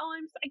people say, "Oh,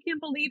 I can't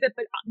believe it,"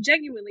 but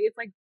genuinely, it's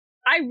like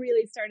I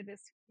really started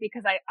this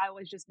because I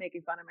was just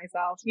making fun of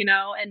myself,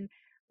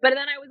 but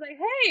then I was like,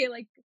 hey,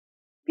 like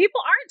people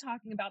aren't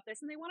talking about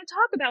this, and they want to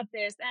talk about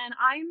this, and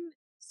I'm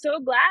so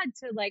glad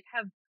to like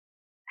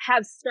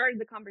have started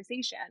the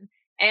conversation.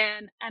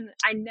 And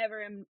I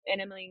never in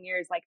a million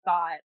years like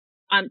thought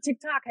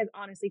TikTok has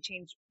honestly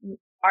changed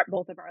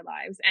both of our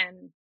lives,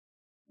 and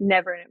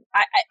never.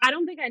 I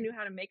don't think I knew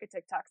how to make a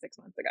TikTok 6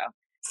 months ago.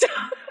 So.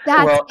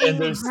 That's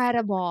and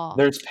incredible.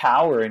 there's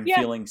power in Yeah.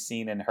 feeling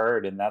seen and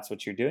heard, and that's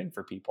what you're doing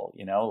for people.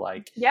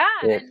 Like Yeah,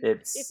 and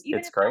it's even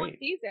it's if no one great.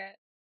 sees it,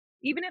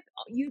 even if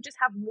you just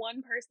have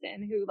one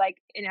person who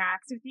like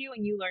interacts with you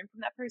and you learn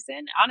from that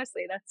person,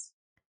 honestly, that's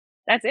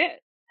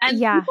it. And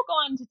Yeah. people go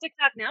on to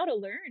TikTok now to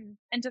learn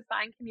and to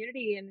find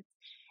community, and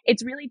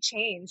it's really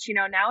changed.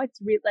 Now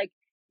it's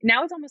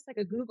now it's almost like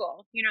a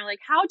Google. Like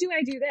how do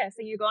I do this?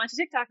 And you go onto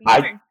TikTok and you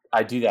learn.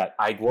 I do that.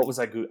 What was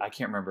I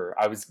can't remember.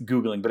 I was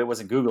Googling, but it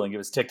wasn't Googling. It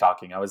was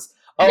TikToking. I was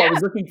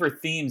looking for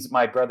themes.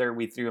 My brother,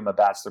 we threw him a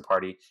bachelor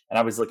party, and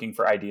I was looking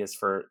for ideas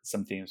for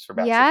some themes for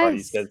bachelor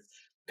parties because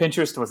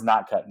Pinterest was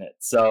not cutting it.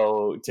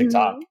 So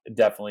TikTok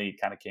definitely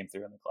kind of came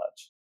through in the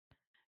clutch.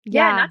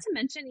 Yeah, not to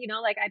mention,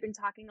 like I've been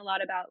talking a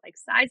lot about like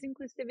size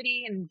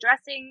inclusivity and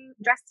dress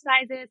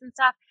sizes and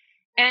stuff.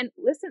 And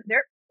listen,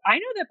 I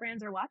know that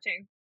brands are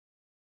watching.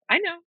 I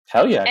know.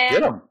 Hell yeah,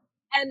 get them.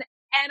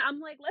 And I'm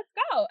like, let's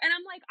go. And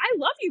I'm like, I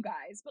love you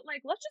guys, but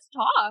like, let's just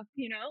talk,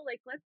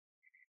 like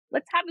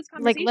let's have this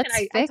conversation.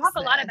 Like, I talk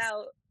a lot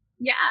about,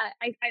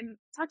 I'm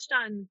touched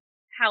on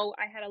how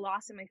I had a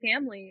loss in my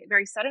family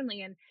very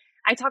suddenly. And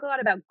I talk a lot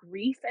about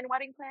grief and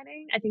wedding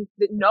planning. I think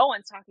that no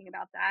one's talking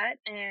about that.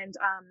 And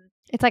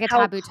it's like a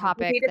taboo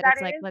topic that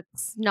it's like, is.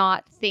 let's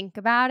not think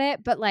about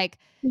it, but like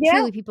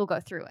truly people go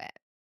through it.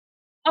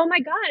 Oh my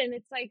God. And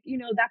it's like,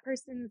 that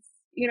person's,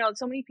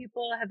 so many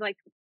people have like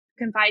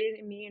confided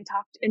in me and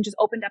talked and just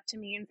opened up to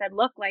me and said,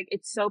 look, like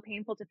it's so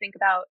painful to think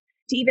about,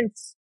 to even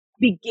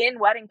begin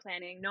wedding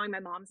planning, knowing my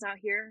mom's not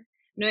here,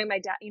 knowing my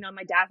dad,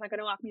 my dad's not going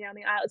to walk me down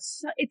the aisle.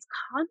 It's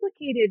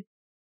complicated,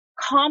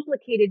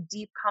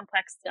 deep,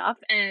 complex stuff.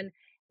 And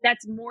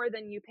that's more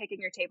than you picking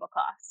your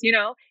tablecloths,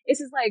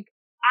 This is like,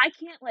 I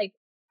can't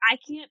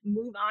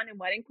move on in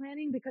wedding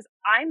planning because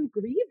I'm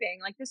grieving.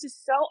 Like this is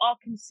so all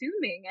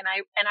consuming. And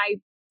I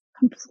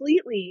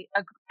completely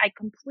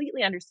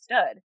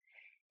understood.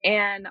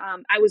 And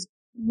I was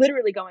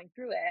literally going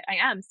through it. I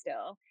am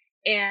still.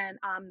 And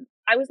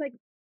I was like,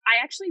 I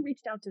actually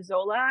reached out to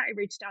Zola. I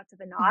reached out to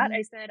the Knot.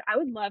 I said, I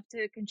would love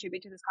to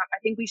contribute to this. I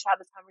think we should have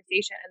this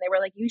conversation. And they were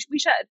like, we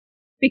should,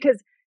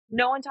 because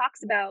no one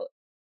talks about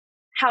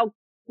how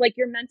like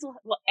your mental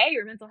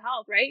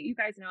health, right? You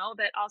guys know,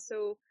 but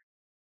also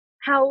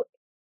how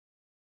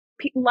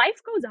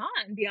life goes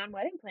on beyond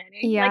wedding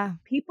planning. Yeah. Like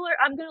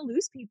I'm going to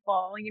lose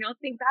people,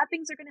 think bad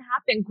things are going to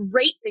happen.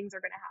 Great things are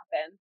going to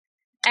happen.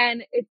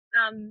 And it's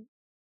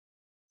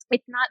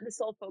not the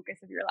sole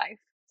focus of your life.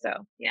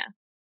 So yeah.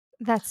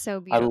 That's so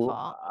beautiful.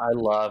 I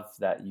love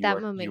that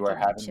you are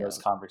having those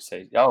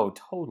conversations. Oh,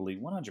 totally.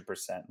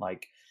 100%.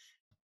 Like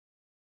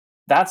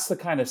that's the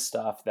kind of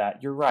stuff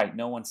that you're right.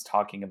 No one's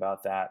talking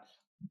about that,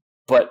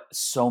 but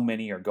so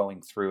many are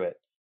going through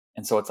it.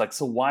 And so it's like,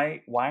 so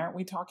why aren't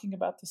we talking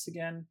about this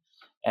again?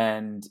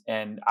 And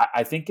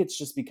I think it's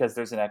just because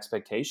there's an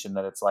expectation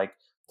that it's like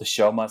the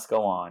show must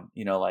go on,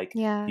 like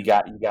you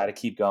got to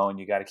keep going,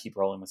 you got to keep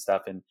rolling with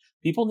stuff. And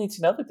people need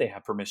to know that they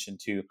have permission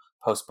to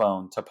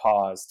postpone, to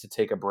pause, to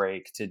take a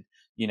break, to,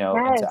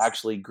 and to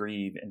actually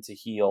grieve and to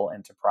heal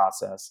and to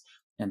process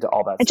and to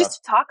all that and stuff.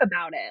 Just talk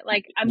about it.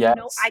 Like,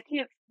 no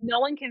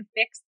one can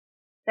fix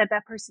that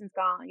person's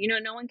gone.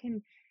 No one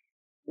can,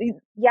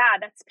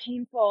 that's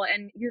painful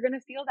and you're going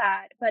to feel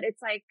that, but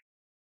it's like,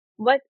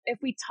 what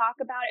if we talk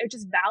about it,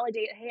 just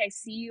validate, hey, I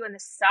see you and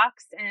this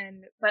sucks.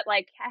 But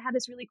like, I had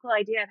this really cool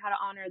idea of how to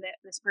honor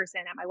this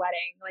person at my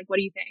wedding. Like, what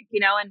do you think?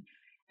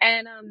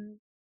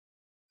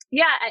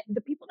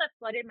 The people that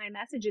flooded my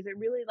messages, it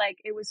really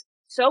it was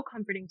so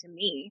comforting to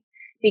me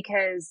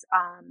because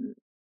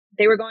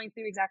they were going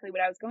through exactly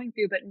what I was going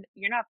through, but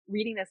you're not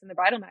reading this in the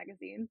bridal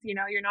magazines. You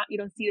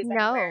don't see this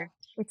anywhere.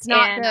 No, it's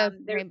not And the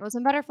they're rainbows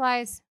and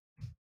butterflies.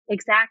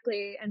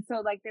 exactly. And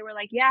so like they were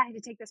like, yeah, I had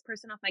to take this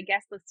person off my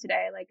guest list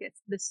today. Like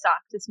this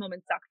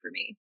moment sucked for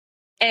me.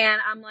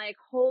 And I'm like,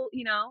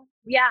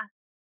 yeah,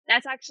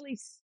 that's actually,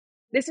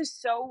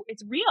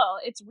 it's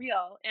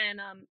real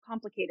and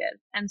complicated.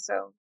 And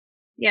so,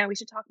 yeah, we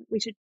should talk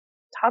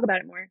about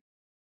it more.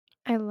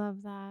 I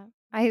love that.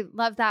 I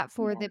love that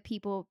for Yeah. the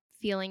people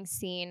feeling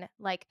seen,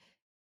 like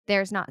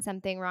there's not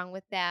something wrong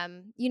with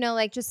them.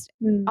 Like just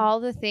all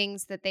the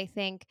things that they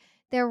think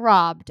they're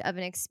robbed of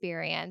an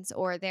experience,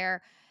 or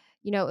it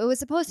was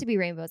supposed to be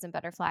rainbows and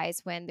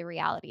butterflies, when the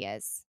reality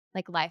is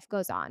like life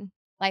goes on.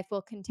 Life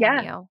will Yeah.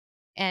 continue.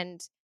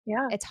 And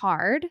Yeah. it's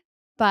hard,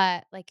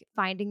 but like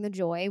finding the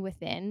joy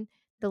within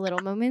the little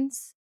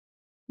moments.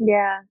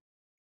 Yeah.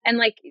 And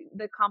like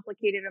the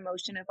complicated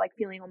emotion of like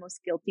feeling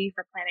almost guilty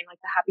for planning like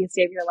the happiest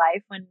day of your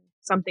life when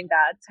something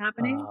bad's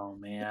happening. Oh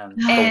man,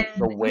 And,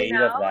 the weight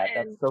of that,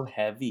 and that's so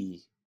heavy.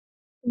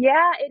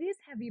 yeah, it is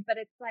heavy, but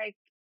it's like,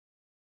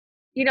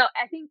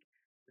 I think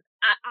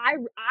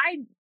I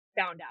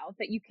found out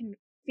that you can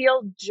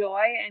feel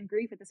joy and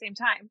grief at the same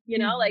time,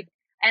 like,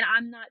 and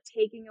I'm not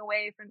taking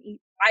away from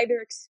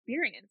either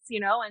experience,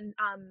 and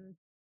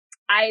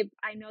I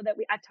know that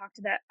I've talked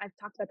about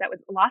that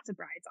with lots of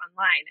brides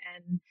online,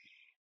 and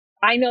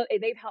I know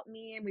they've helped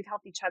me and we've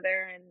helped each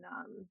other, and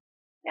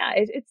yeah,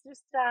 it's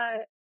just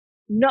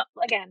no,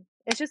 again,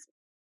 it's just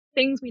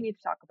things we need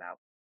to talk about.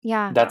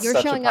 Yeah. That's You're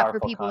such a showing up for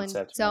powerful people in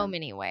concept, so man.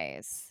 many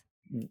ways.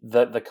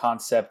 The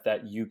concept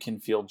that you can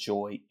feel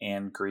joy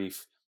and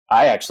grief.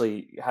 I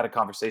actually had a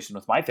conversation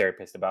with my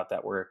therapist about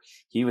that, where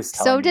he was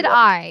telling So me did like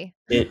I.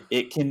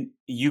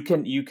 you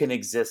can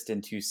exist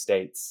in two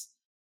states,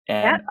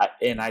 Yeah.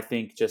 and I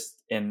think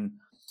just in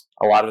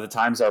a lot of the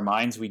times our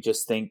minds, we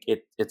just think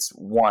it's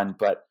one,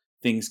 but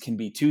things can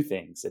be two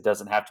things. It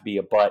doesn't have to be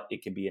a but,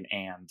 it can be an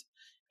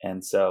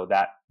and so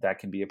that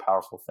can be a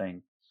powerful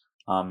thing.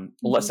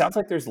 It sounds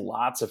like there's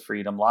lots of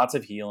freedom, lots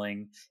of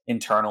healing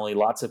internally,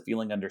 lots of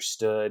feeling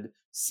understood,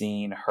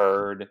 seen,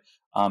 heard,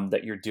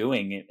 that you're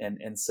doing,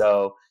 and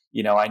so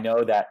I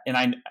know that,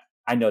 and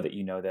I know that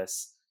you know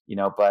this,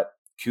 but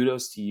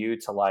kudos to you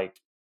to like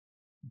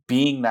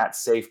being that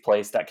safe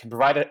place that can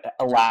provide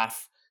a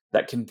laugh,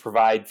 that can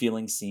provide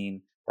feeling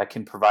seen, that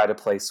can provide a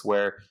place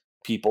where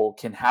people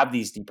can have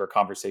these deeper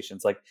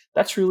conversations. Like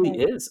that truly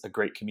Right. is a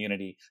great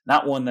community,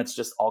 not one that's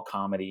just all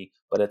comedy,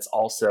 but it's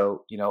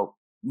also,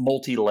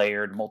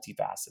 multi-layered,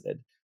 multifaceted.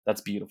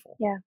 That's beautiful.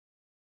 Yeah.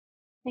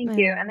 Thank I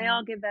you. love And they that.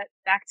 all give that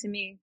back to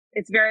me.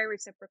 It's very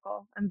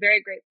reciprocal. I'm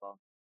very grateful.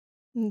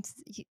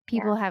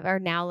 People are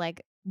now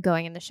like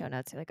going in the show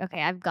notes. They're like,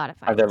 okay, I've got to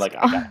Are find they this like,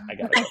 girl. I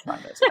gotta go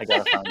find this. I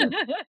gotta find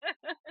this.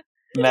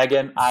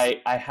 Meghan, I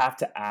have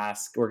to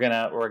ask. I'm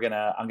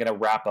gonna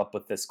wrap up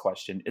with this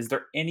question. Is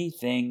there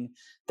anything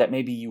that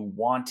maybe you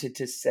wanted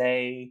to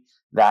say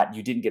that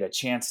you didn't get a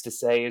chance to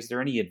say? Is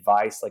there any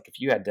advice, like if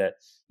you had to,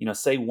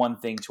 say one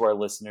thing to our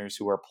listeners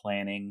who are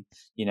planning,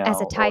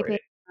 As a type A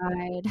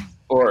bride.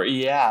 or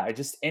yeah,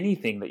 just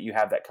anything that you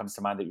have that comes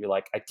to mind that you're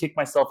like, I'd kick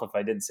myself if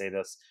I didn't say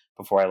this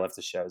before I left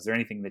the show. Is there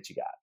anything that you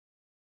got?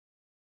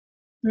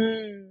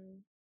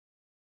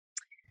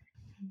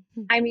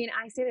 I mean,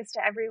 I say this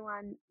to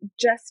everyone.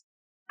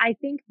 I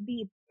think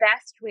the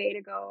best way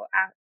to go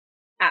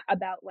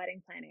about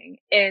wedding planning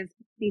is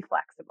be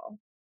flexible.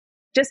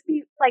 Just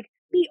be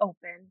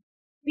open.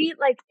 Be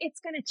like, it's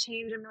going to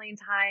change a million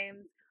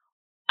times,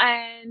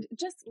 and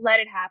just let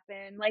it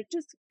happen.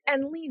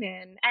 And lean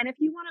in. And if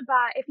you want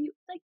to if you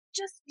like,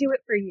 just do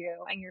it for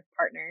you and your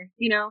partner,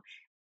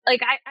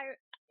 like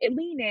I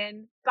lean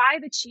in, buy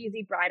the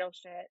cheesy bridal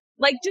shit.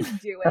 Like,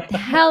 just do it.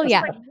 Hell Just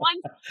yeah. like one,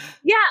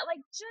 yeah, like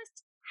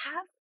just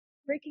have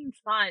freaking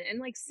fun. And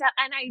like,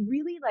 and I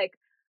really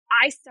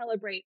I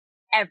celebrate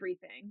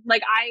everything.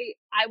 Like,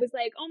 I was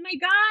like, oh my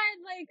God,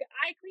 like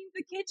I cleaned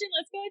the kitchen.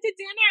 Let's go to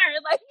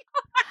dinner. Like,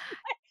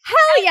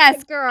 Hell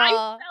yes, I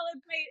girl.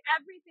 celebrate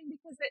everything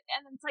because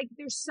it's like,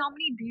 there's so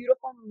many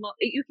beautiful,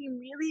 you can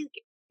really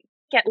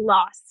get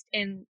lost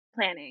in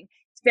planning.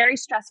 It's very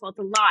stressful. It's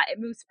a lot. It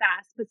moves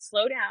fast, but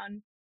slow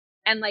down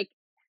and like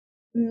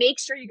make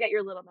sure you get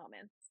your little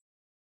moments.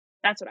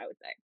 That's what I would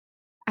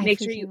say. Make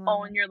sure you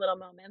own your little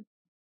moments.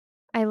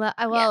 I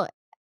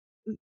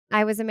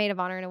was a maid of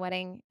honor in a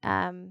wedding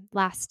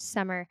last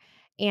summer,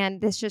 and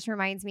this just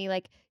reminds me,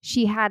 like,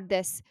 she had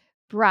this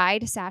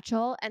bride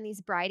satchel and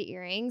these bride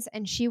earrings,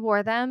 and she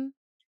wore them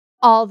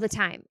all the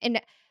time.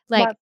 And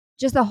like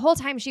just the whole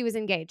time she was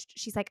engaged,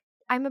 she's like,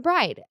 I'm a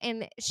bride.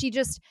 And she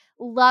just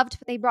loved,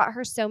 they brought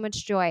her so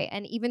much joy.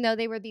 And even though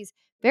they were these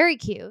very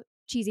cute,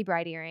 cheesy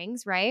bride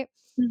earrings, right?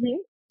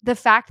 The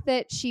fact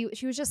that she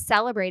was just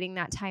celebrating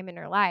that time in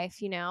her life,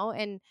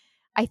 and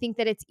I think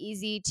that it's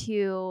easy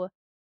to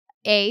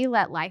A,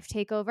 let life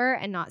take over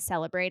and not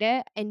celebrate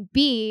it, and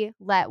B,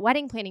 let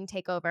wedding planning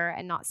take over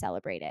and not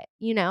celebrate it,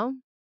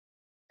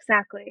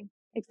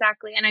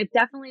 Exactly. And I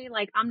definitely,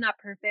 like, I'm not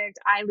perfect.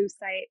 I lose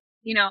sight,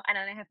 and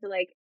then I have to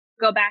like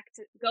go back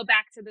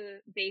to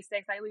the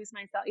basics. I lose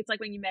myself. It's like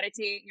when you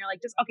meditate and you're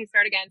like, just okay,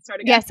 start again.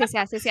 Yes.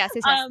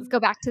 Let's go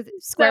back to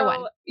square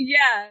one.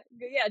 Yeah,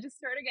 just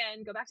start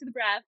again. Go back to the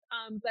breath.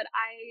 But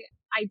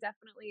I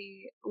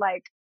definitely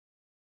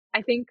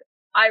I think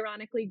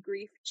ironically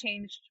grief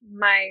changed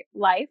my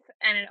life,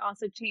 and it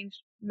also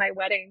changed my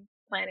wedding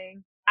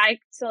planning. I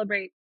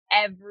celebrate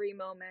every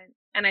moment,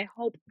 and I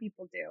hope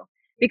people do,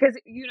 because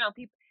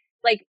people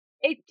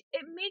it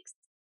makes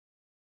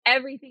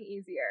everything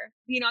easier.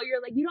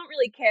 You're like, you don't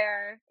really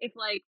care if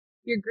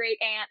your great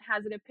aunt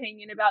has an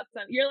opinion about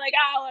something. You're like,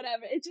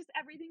 whatever. It's just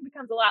everything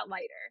becomes a lot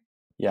lighter.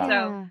 Yeah.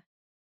 So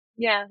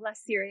yeah,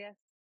 less serious.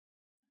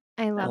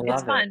 I love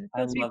It's it. fun.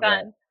 I It's love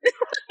fun.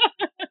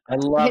 I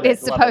love It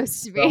is Love it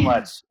supposed to so be.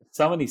 much.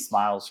 So many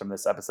smiles from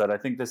this episode. I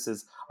think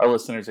our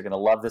listeners are going to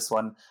love this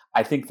one.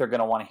 I think they're going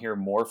to want to hear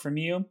more from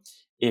you.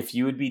 If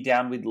you would be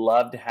down, we'd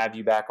love to have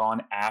you back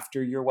on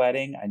after your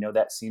wedding. I know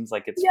that seems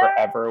like it's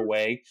forever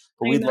away,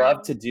 but we'd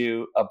love to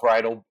do a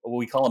bridal,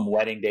 we call them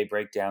wedding day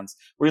breakdowns.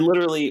 We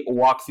literally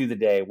walk through the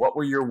day. What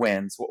were your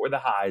wins? What were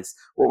the highs?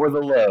 What were the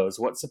lows?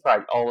 What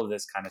surprised? All of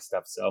this kind of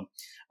stuff. So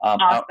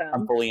Awesome.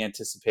 I'm fully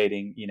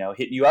anticipating,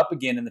 hitting you up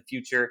again in the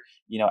future,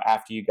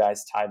 after you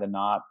guys tie the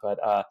knot. But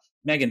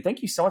Meghan,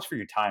 thank you so much for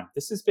your time.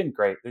 This has been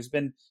great. There's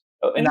been,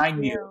 and I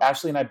knew,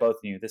 Ashley and I both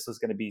knew this was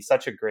going to be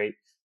such a great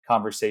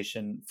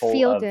conversation full of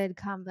feel-good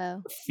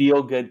combo.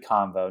 Feel-good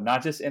combo,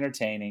 not just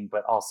entertaining,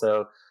 but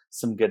also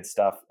some good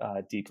stuff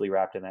deeply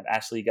wrapped in that.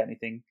 Ashley, you got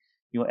anything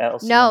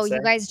else? No, you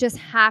guys just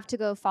have to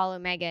go follow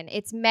Meghan.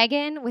 It's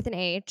Meghan with an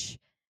H,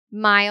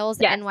 Miles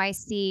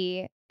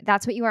NYC.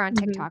 That's what you are on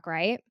TikTok,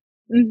 right?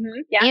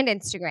 Mm-hmm. Yeah. And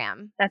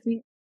Instagram. That's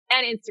me.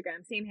 And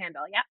Instagram, same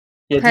handle. Yeah.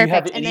 Yeah.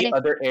 Perfect. Do you have any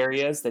other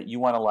areas that you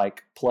want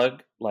to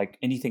plug,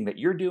 anything that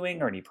you're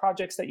doing or any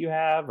projects that you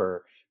have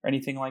or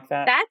anything like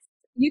that?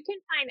 You can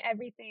find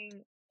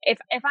everything.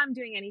 If I'm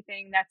doing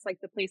anything, that's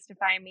the place to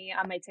find me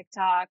on my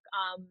TikTok.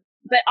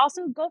 But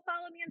also go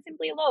follow me on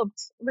Simply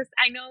Eloped. Listen,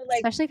 I know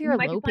especially if you're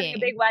might be planning a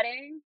big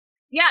wedding.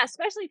 Yeah,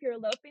 especially if you're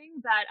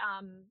eloping. But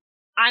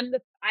I'm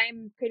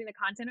creating the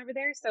content over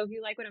there. So if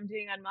you like what I'm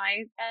doing on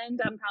my end,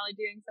 I'm probably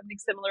doing something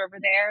similar over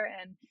there.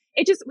 And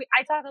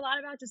I talk a lot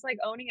about just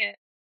owning it,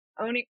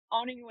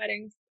 owning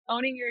weddings,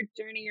 owning your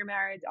journey, your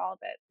marriage, all of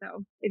it.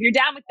 So if you're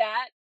down with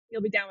that,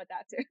 you'll be down with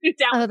that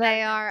too.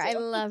 They are. I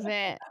love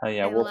it. Oh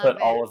yeah, we'll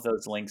put all of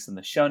those links in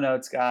the show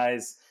notes,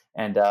 guys.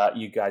 And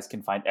you guys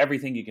can find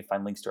everything. You can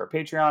find links to our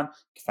Patreon.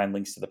 You can find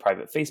links to the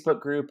private Facebook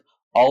group.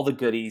 All the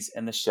goodies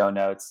in the show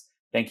notes.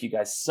 Thank you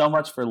guys so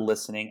much for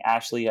listening.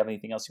 Ashley, you have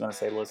anything else you want to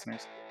say to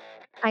listeners?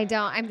 I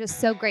don't. I'm just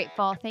so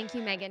grateful. Thank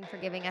you, Meghan, for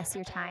giving us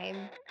your time.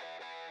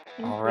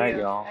 Thank all right,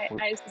 you. y'all.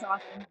 This was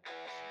awesome.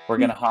 We're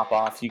going to hop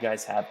off. You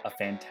guys have a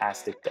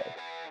fantastic day.